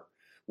ever.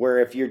 Where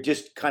if you're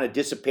just kind of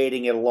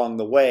dissipating it along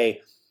the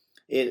way,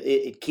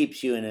 it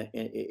keeps you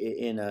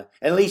in a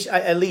at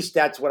least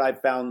that's what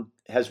I've found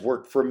has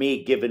worked for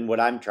me, given what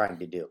I'm trying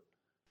to do.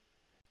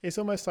 It's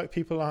almost like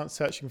people aren't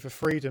searching for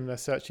freedom; they're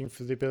searching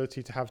for the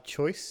ability to have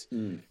choice.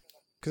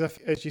 Because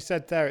as you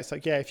said there, it's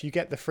like, yeah, if you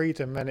get the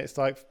freedom, then it's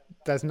like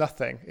there's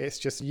nothing. It's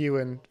just you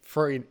and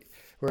free.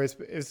 Whereas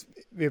it's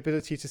the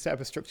ability to set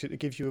up a structure that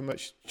gives you as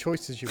much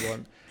choice as you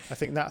want, I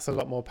think that's a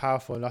lot more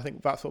powerful. And I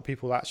think that's what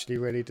people actually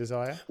really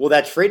desire. Well,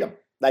 that's freedom.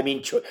 I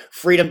mean,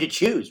 freedom to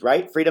choose,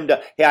 right? Freedom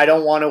to, hey, I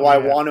don't want to, I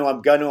want to,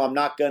 I'm going to, I'm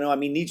not going to. I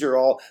mean,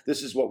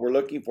 this is what we're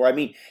looking for. I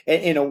mean,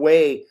 in a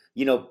way,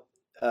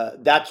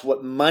 that's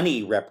what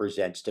money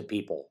represents to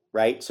people,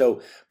 right?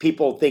 So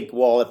people think,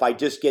 well, if I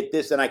just get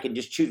this, then I can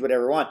just choose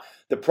whatever I want.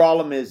 The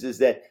problem is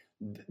that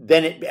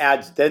then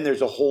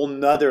there's a whole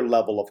nother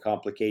level of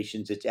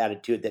complications that's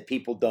added to it that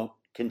people don't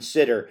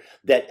consider,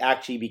 that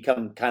actually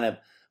become kind of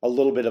a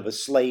little bit of a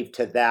slave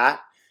to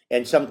that.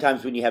 And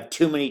sometimes when you have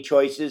too many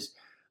choices,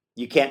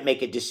 you can't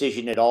make a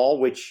decision at all,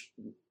 which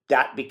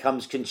that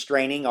becomes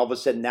constraining. All of a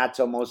sudden, that's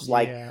almost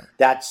like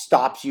that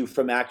stops you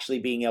from actually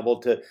being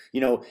able to,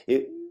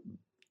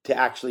 to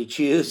actually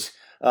choose,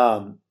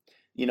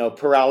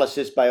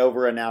 paralysis by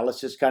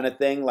overanalysis kind of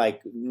thing,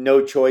 like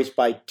no choice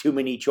by too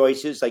many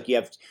choices. Like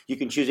you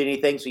can choose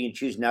anything, so you can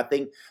choose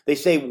nothing. They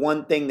say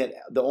the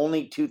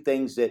only two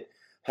things that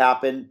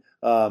happen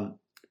to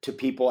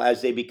people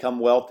as they become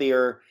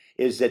wealthier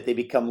is that they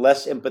become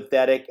less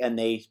empathetic and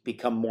they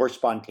become more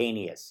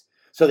spontaneous.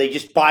 So they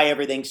just buy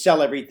everything,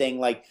 sell everything,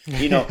 like,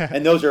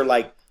 and those are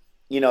like,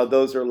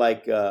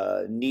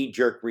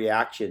 knee-jerk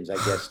reactions, I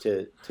guess,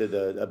 to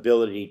the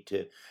ability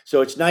to.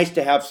 So it's nice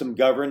to have some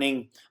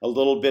governing, a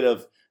little bit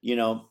of.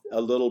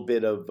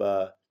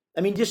 I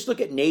mean, just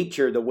look at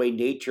nature, the way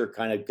nature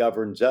kind of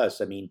governs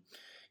us. I mean,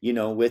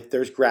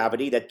 there's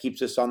gravity that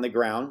keeps us on the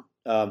ground.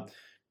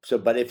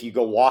 But if you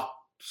go walk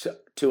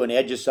to an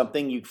edge of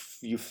something, you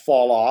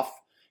fall off.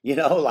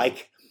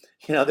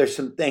 There's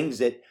some things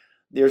that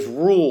there's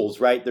rules,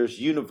 right? There's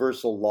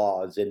universal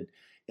laws, and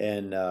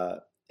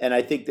I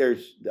think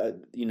there's,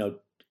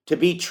 to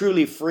be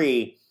truly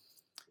free,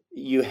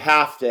 you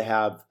have to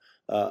have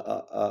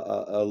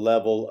a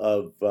level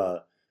of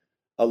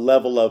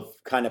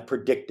kind of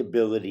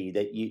predictability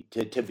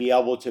that to be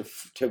able to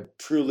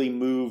truly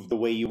move the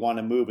way you want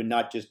to move, and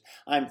not just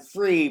I'm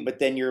free, but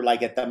then you're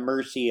like at the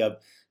mercy of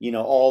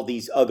all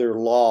these other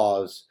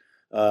laws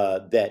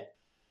that.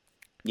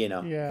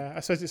 I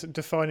suppose it's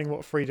defining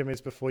what freedom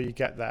is before you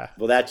get there.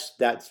 Well, that's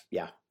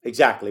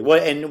exactly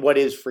what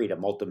is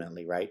freedom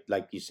ultimately, right?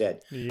 Like you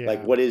said,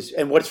 like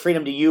what's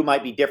freedom to you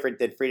might be different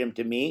than freedom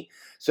to me.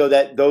 So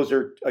that those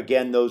are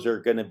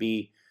going to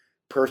be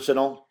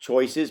personal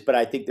choices. But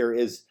I think there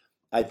is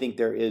I think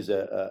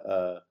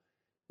that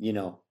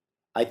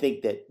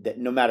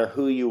no matter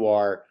who you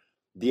are,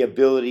 the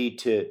ability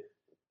to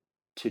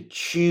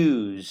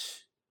choose,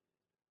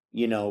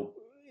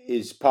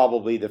 is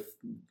probably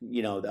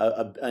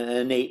an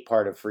innate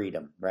part of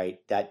freedom, right?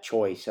 That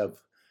choice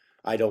of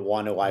I don't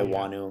want to, I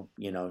want to,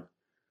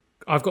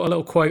 I've got a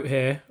little quote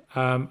here,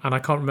 and I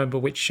can't remember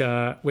which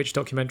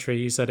documentary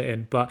you said it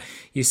in, but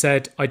you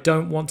said, I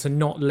don't want to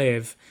not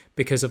live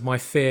because of my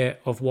fear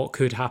of what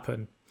could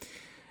happen.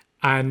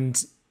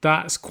 And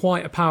that's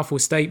quite a powerful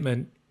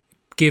statement,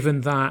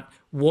 given that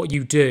what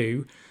you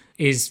do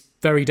is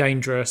very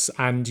dangerous,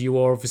 and you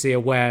are obviously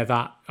aware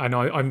that, and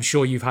I'm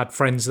sure you've had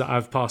friends that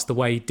have passed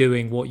away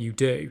doing what you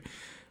do.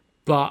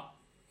 But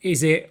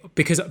is it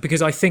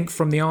because I think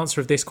from the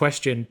answer of this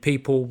question,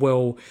 people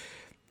will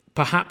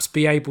perhaps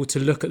be able to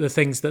look at the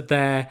things that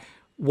they're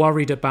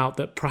worried about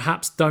that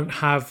perhaps don't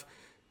have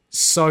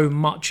so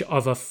much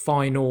of a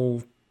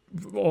final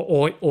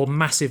or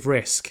massive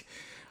risk.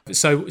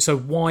 So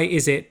why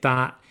is it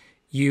that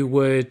you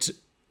would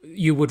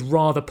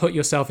rather put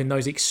yourself in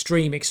those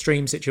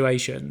extreme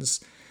situations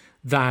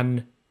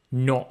than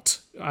not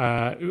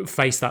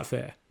face that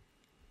fear?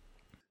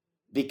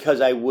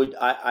 Because I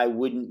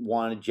wouldn't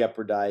want to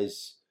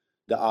jeopardize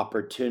the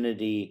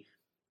opportunity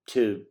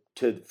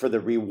for the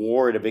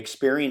reward of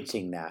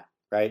experiencing that,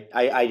 right?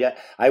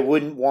 I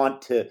wouldn't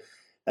want to.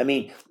 I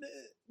mean,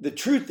 the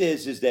truth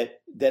is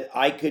that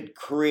I could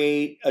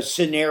create a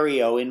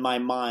scenario in my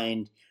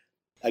mind.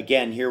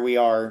 Again, here we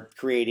are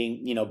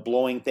creating,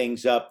 blowing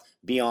things up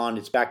beyond.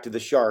 It's back to the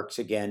sharks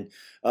again.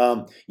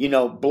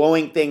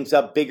 Blowing things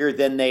up bigger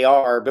than they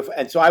are.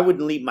 And so I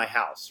wouldn't leave my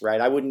house,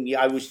 right? I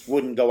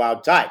wouldn't go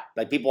outside.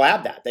 Like people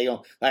have that. They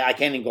don't. I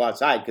can't even go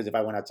outside because if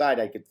I went outside,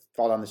 I could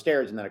fall down the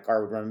stairs and then a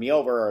car would run me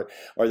over,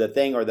 or the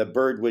thing, or the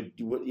bird would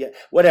yeah,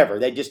 whatever.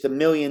 They just a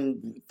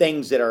million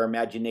things that are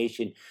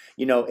imagination,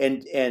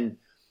 and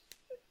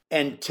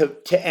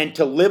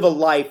to live a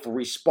life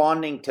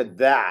responding to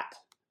that.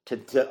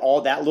 To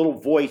all that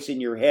little voice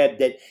in your head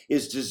that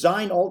is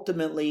designed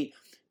ultimately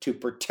to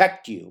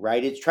protect you,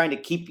 right? It's trying to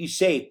keep you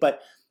safe,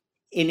 but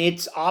in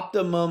its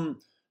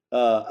optimum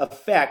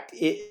effect,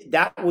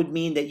 that would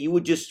mean that you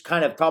would just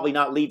kind of probably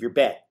not leave your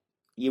bed.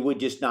 You would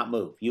just not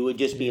move. You would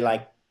just be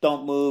like,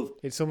 don't move.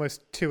 It's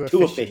almost too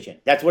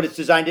efficient. That's what it's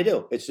designed to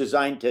do. It's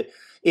designed to,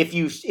 if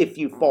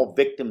you fall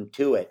victim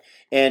to it,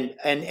 and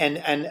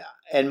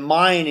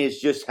mine is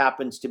just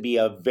happens to be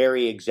a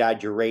very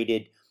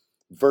exaggerated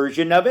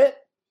version of it.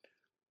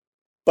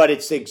 But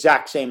it's the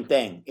exact same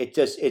thing. I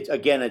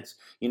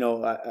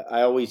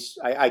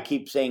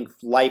keep saying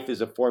life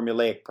is a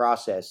formulaic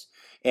process,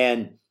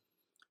 and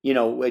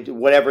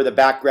whatever the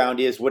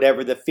background is,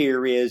 whatever the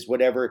fear is,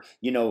 whatever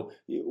I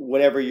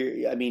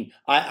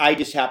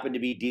just happen to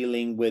be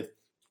dealing with,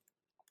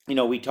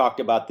 we talked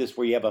about this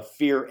where you have a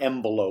fear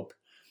envelope,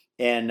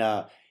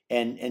 and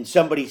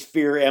somebody's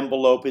fear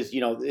envelope is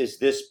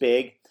this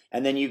big.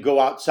 And then you go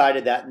outside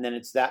of that, and then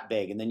it's that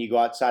big. And then you go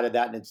outside of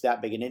that, and it's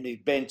that big. And then it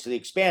eventually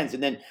expands.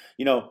 And then,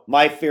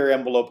 my fear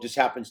envelope just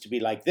happens to be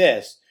like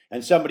this,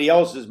 and somebody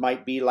else's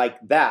might be like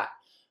that.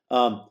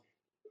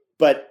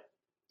 But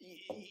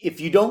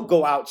if you don't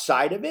go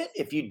outside of it,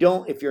 if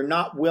you're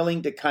not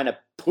willing to kind of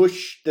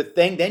push the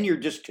thing, then you're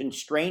just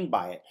constrained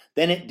by it.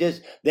 Then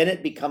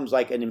it becomes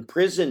like an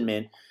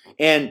imprisonment.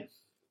 And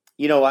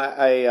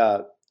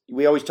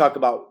we always talk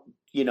about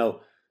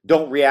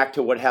don't react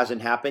to what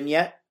hasn't happened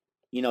yet.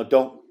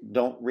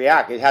 Don't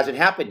react. It hasn't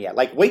happened yet.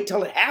 Like wait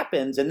till it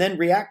happens and then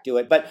react to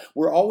it. But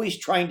we're always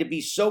trying to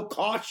be so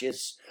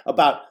cautious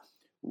about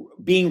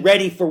being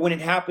ready for when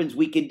it happens.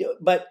 We can do it.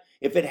 But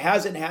if it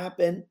hasn't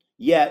happened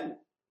yet,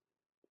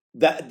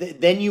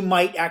 then you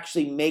might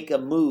actually make a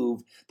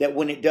move that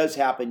when it does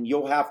happen,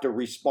 you'll have to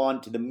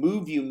respond to the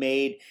move you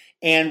made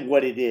and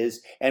what it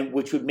is, and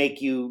which would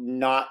make you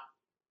not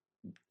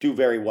do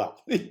very well.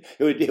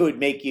 It would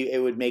make you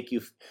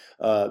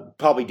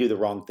probably do the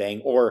wrong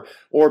thing, or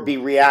be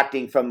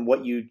reacting from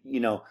what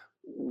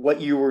what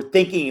you were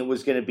thinking it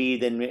was going to be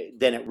than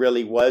it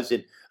really was.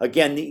 And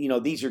again,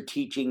 these are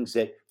teachings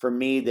that for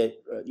me that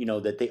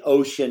that the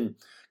ocean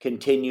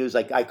continues.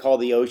 Like I call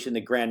the ocean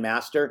the Grand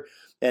Master,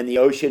 and the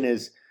ocean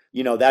is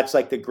that's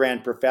like the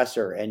grand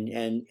professor, and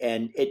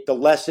the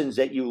lessons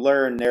that you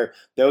learn there,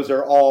 those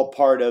are all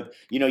part of,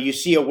 you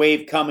see a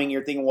wave coming,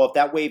 you're thinking, well, if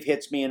that wave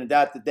hits me and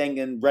that the thing,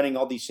 and running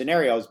all these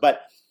scenarios.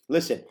 But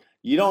listen,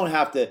 you don't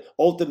have to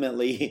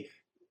ultimately,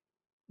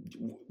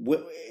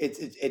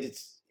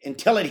 it's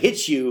until it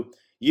hits you,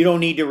 you don't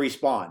need to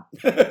respond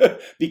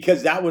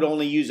because that would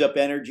only use up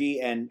energy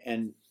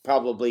and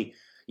probably,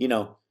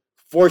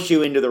 force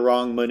you into the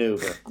wrong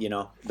maneuver,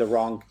 the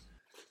wrong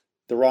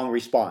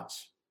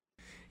response.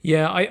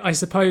 Yeah, I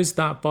suppose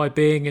that by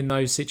being in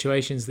those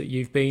situations that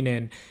you've been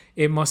in,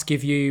 it must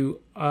give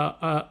you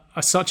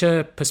such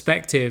a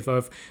perspective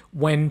of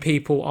when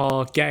people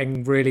are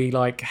getting really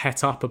like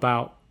het up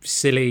about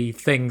silly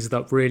things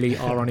that really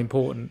are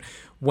unimportant.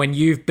 When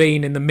you've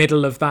been in the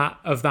middle of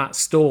that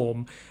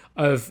storm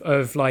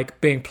of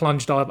like being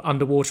plunged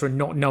underwater and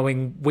not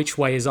knowing which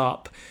way is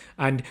up,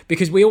 and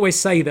because we always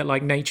say that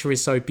like nature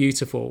is so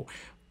beautiful,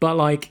 but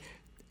like,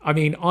 I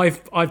mean,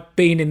 I've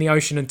been in the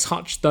ocean and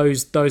touched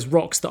those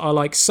rocks that are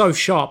like so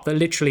sharp that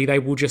literally they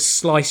will just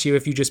slice you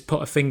if you just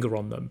put a finger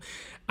on them.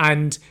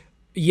 And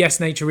yes,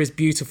 nature is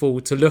beautiful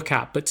to look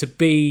at, but to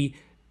be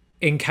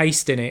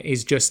encased in it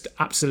is just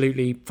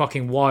absolutely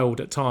fucking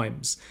wild at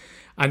times.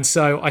 And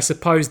so I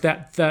suppose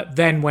that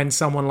then when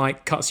someone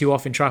like cuts you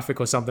off in traffic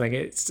or something,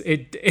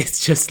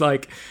 it's just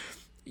like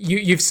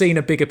you've seen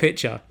a bigger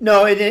picture.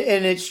 No, and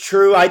it's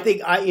true. I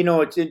think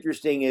what's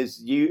interesting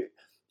is you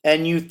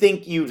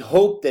think you'd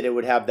hope that it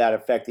would have that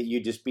effect, that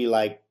you'd just be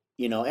like,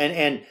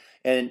 I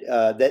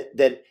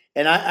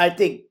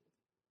think,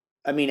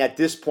 I mean, at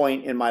this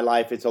point in my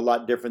life, it's a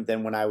lot different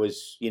than when I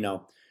was,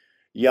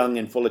 young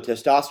and full of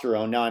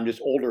testosterone. Now I'm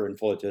just older and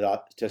full of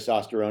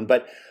testosterone.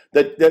 But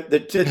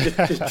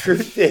the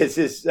truth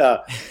is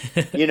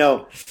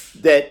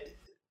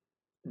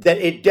that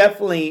it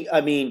definitely, I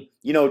mean,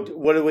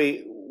 what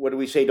do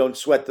we say? Don't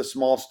sweat the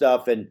small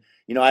stuff. And,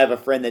 I have a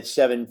friend that's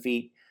 7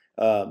 feet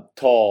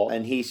tall,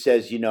 and he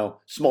says,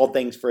 small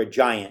things for a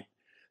giant.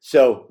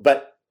 So,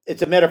 but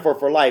it's a metaphor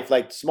for life,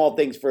 like small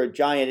things for a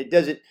giant. It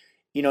doesn't,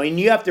 and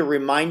you have to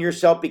remind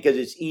yourself, because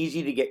it's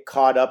easy to get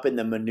caught up in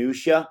the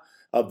minutia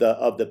of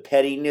the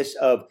pettiness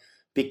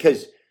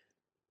because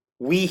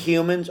we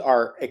humans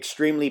are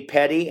extremely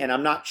petty, and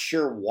I'm not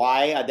sure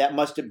why. That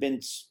must have been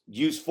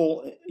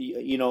useful,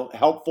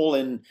 helpful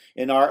in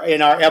our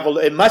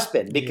it must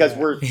have been, because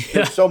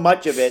there's so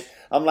much of it.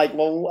 I'm like,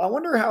 well, I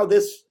wonder how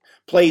this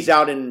plays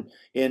out in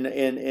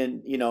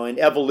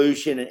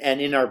evolution and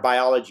in our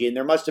biology, and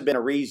there must have been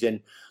a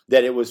reason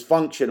that it was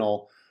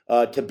functional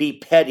to be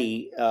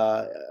petty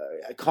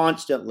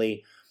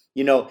constantly.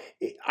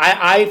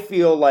 I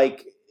feel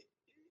like,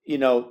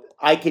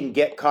 I can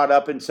get caught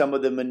up in some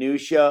of the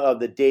minutia of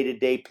the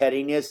day-to-day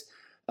pettiness,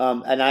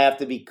 and I have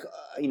to be,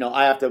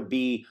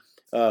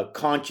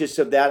 conscious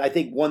of that. I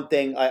think one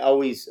thing I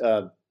always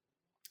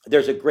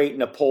there's a great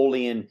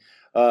Napoleon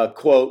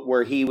quote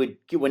where he would,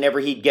 whenever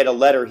he'd get a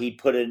letter, he'd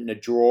put it in a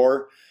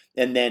drawer,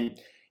 and then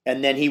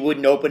he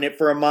wouldn't open it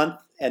for a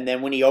month. And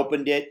then when he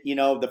opened it,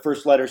 the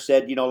first letter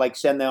said, like,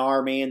 send the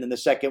army, and then the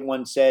second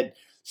one said,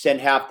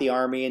 send half the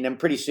army, and then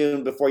pretty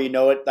soon, before you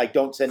know it, like,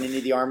 don't send any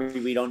of the army,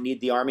 we don't need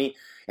the army.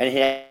 And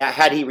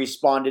had he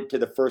responded to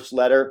the first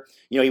letter,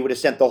 he would have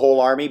sent the whole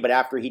army, but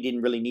after, he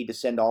didn't really need to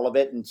send all of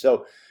it. And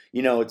so,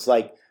 it's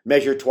like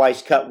measure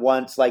twice, cut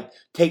once,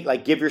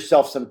 give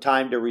yourself some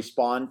time to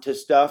respond to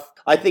stuff.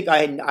 I think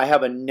I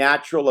have a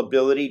natural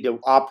ability to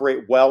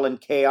operate well in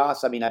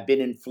chaos. I mean, I've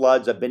been in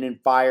floods, I've been in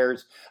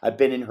fires, I've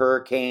been in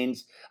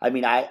hurricanes. I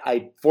mean,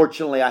 I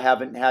fortunately, I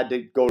haven't had to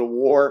go to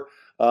war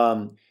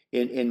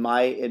in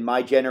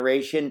my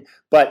generation.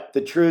 But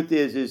the truth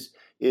is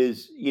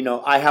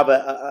I have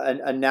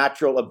a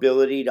natural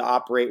ability to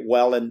operate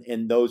well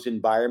in those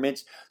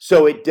environments.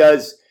 So it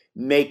does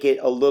make it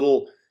a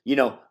little,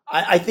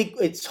 I think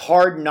it's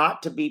hard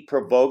not to be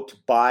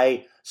provoked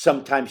by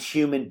sometimes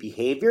human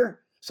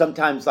behavior.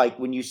 Sometimes, like,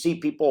 when you see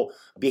people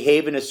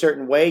behave in a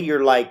certain way,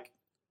 you're like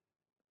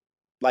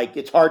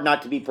it's hard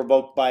not to be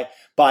provoked by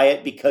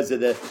it, because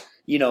of the,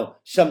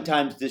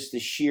 sometimes the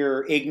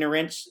sheer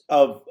ignorance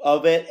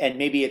of it, and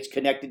maybe it's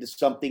connected to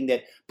something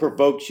that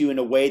provokes you in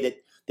a way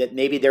that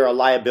maybe they're a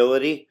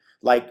liability,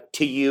 like,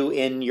 to you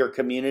in your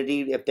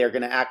community. If they're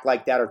going to act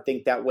like that or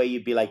think that way,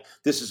 you'd be like,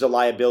 this is a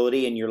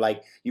liability, and you're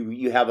like,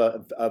 you have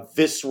a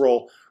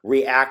visceral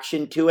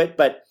reaction to it.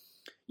 But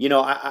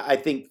I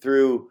think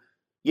through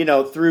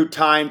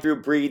time,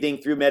 through breathing,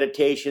 through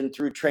meditation,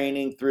 through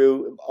training,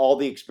 through all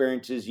the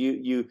experiences,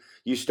 you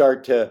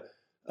start to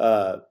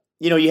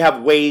you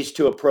have ways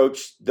to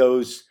approach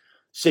those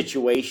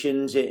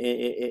situations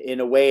in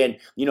a way. And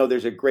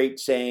there's a great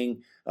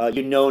saying,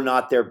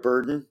 not their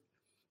burden.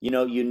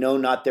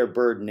 Not their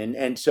burden.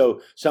 And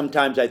so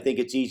sometimes I think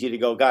it's easy to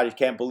go, God, I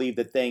can't believe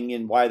the thing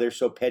and why they're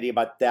so petty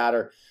about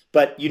that.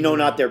 But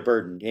not their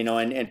burden,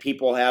 and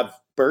people have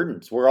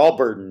burdens. We're all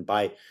burdened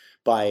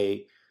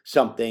by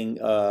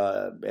something.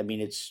 I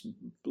mean, it's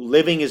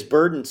living is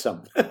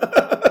burdensome.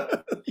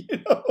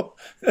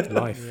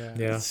 Life.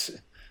 Yeah.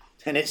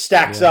 And it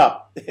stacks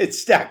up. It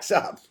stacks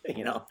up,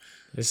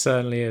 It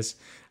certainly is.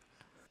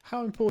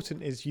 How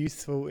important is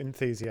youthful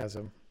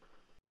enthusiasm?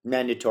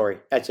 Mandatory.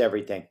 That's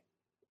everything.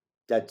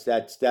 That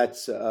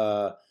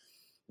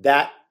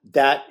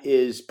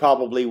is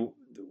probably one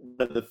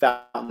of the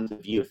fountains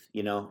of youth,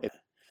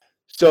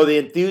 So the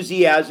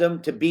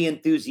enthusiasm, to be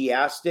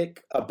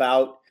enthusiastic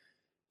about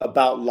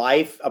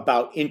life,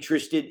 about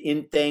interested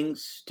in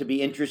things, to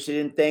be interested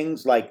in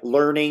things like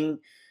learning,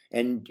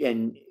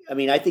 and I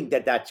mean, I think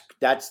that's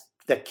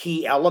the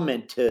key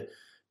element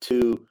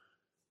to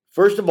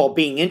first of all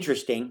being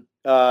interesting,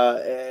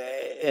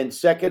 and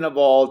second of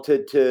all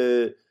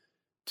to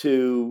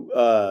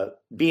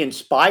be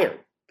inspired.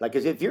 Like,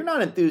 because if you're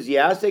not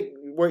enthusiastic,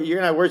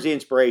 where's the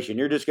inspiration?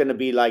 You're just going to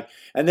be like,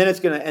 and then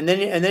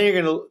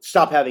you're going to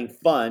stop having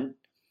fun.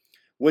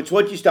 Which,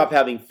 once you stop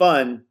having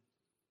fun,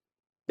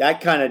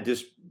 that kind of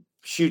just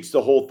shoots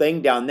the whole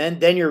thing down.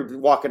 Then you're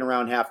walking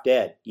around half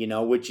dead.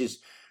 Which is,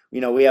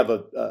 we have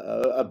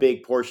a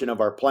big portion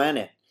of our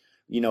planet,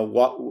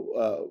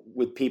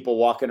 with people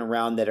walking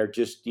around that are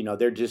just,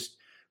 they're just,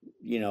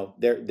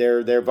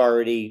 they're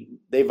already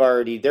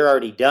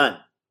done.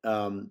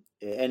 And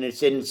it's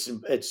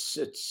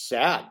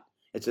sad.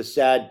 It's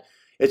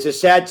a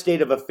sad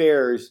state of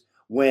affairs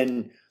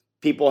when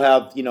people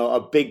have,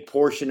 a big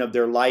portion of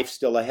their life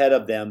still ahead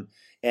of them,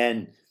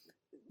 and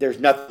there's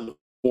nothing to look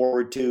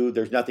forward to.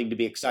 There's nothing to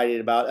be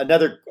excited about.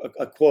 Another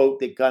a quote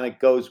that kind of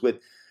goes with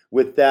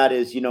that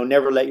is,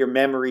 never let your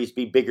memories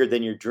be bigger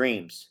than your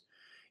dreams.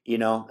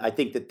 I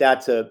think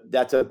that's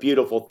a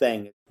beautiful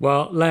thing.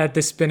 Well, Laird,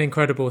 this has been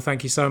incredible.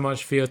 Thank you so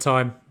much for your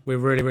time. We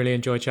really, really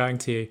enjoyed chatting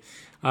to you.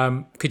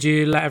 Could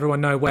you let everyone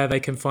know where they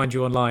can find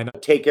you online?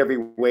 Take Every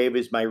Wave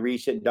is my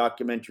recent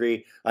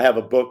documentary. I have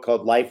a book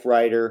called Life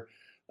Writer.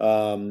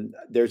 I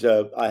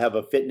have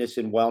a fitness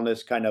and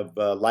wellness kind of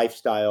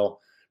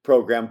lifestyle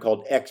program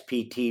called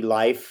XPT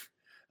Life.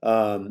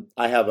 I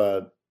have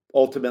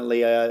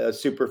ultimately a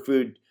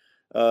superfood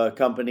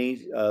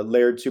company,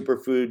 Laird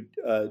Superfood,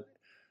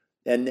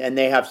 and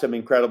they have some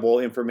incredible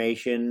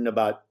information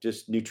about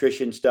just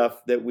nutrition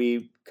stuff that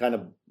we kind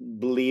of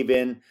believe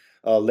in.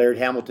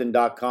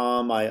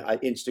 LairdHamilton.com, I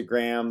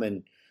Instagram,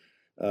 and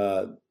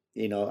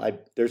I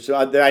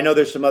know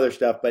there's some other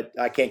stuff, but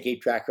I can't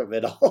keep track of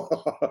it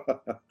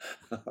all.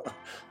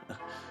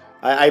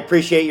 I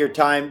appreciate your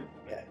time.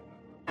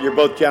 You're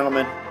both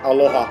gentlemen.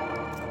 Aloha.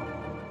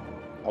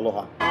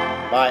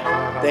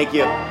 Bye. Thank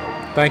you.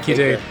 Thank you,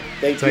 dude.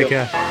 Thank you. Take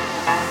care.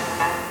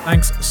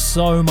 Thanks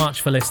so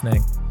much for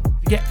listening.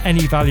 If you get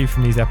any value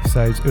from these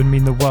episodes, it would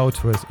mean the world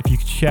to us if you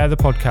could share the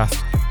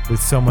podcast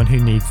with someone who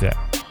needs it.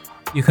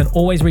 You can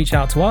always reach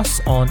out to us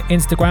on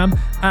Instagram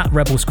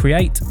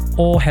 @RebelsCreate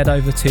or head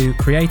over to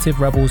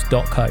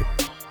creativerebels.co.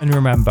 And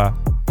remember,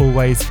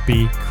 always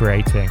be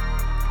creating.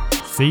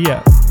 See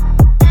ya.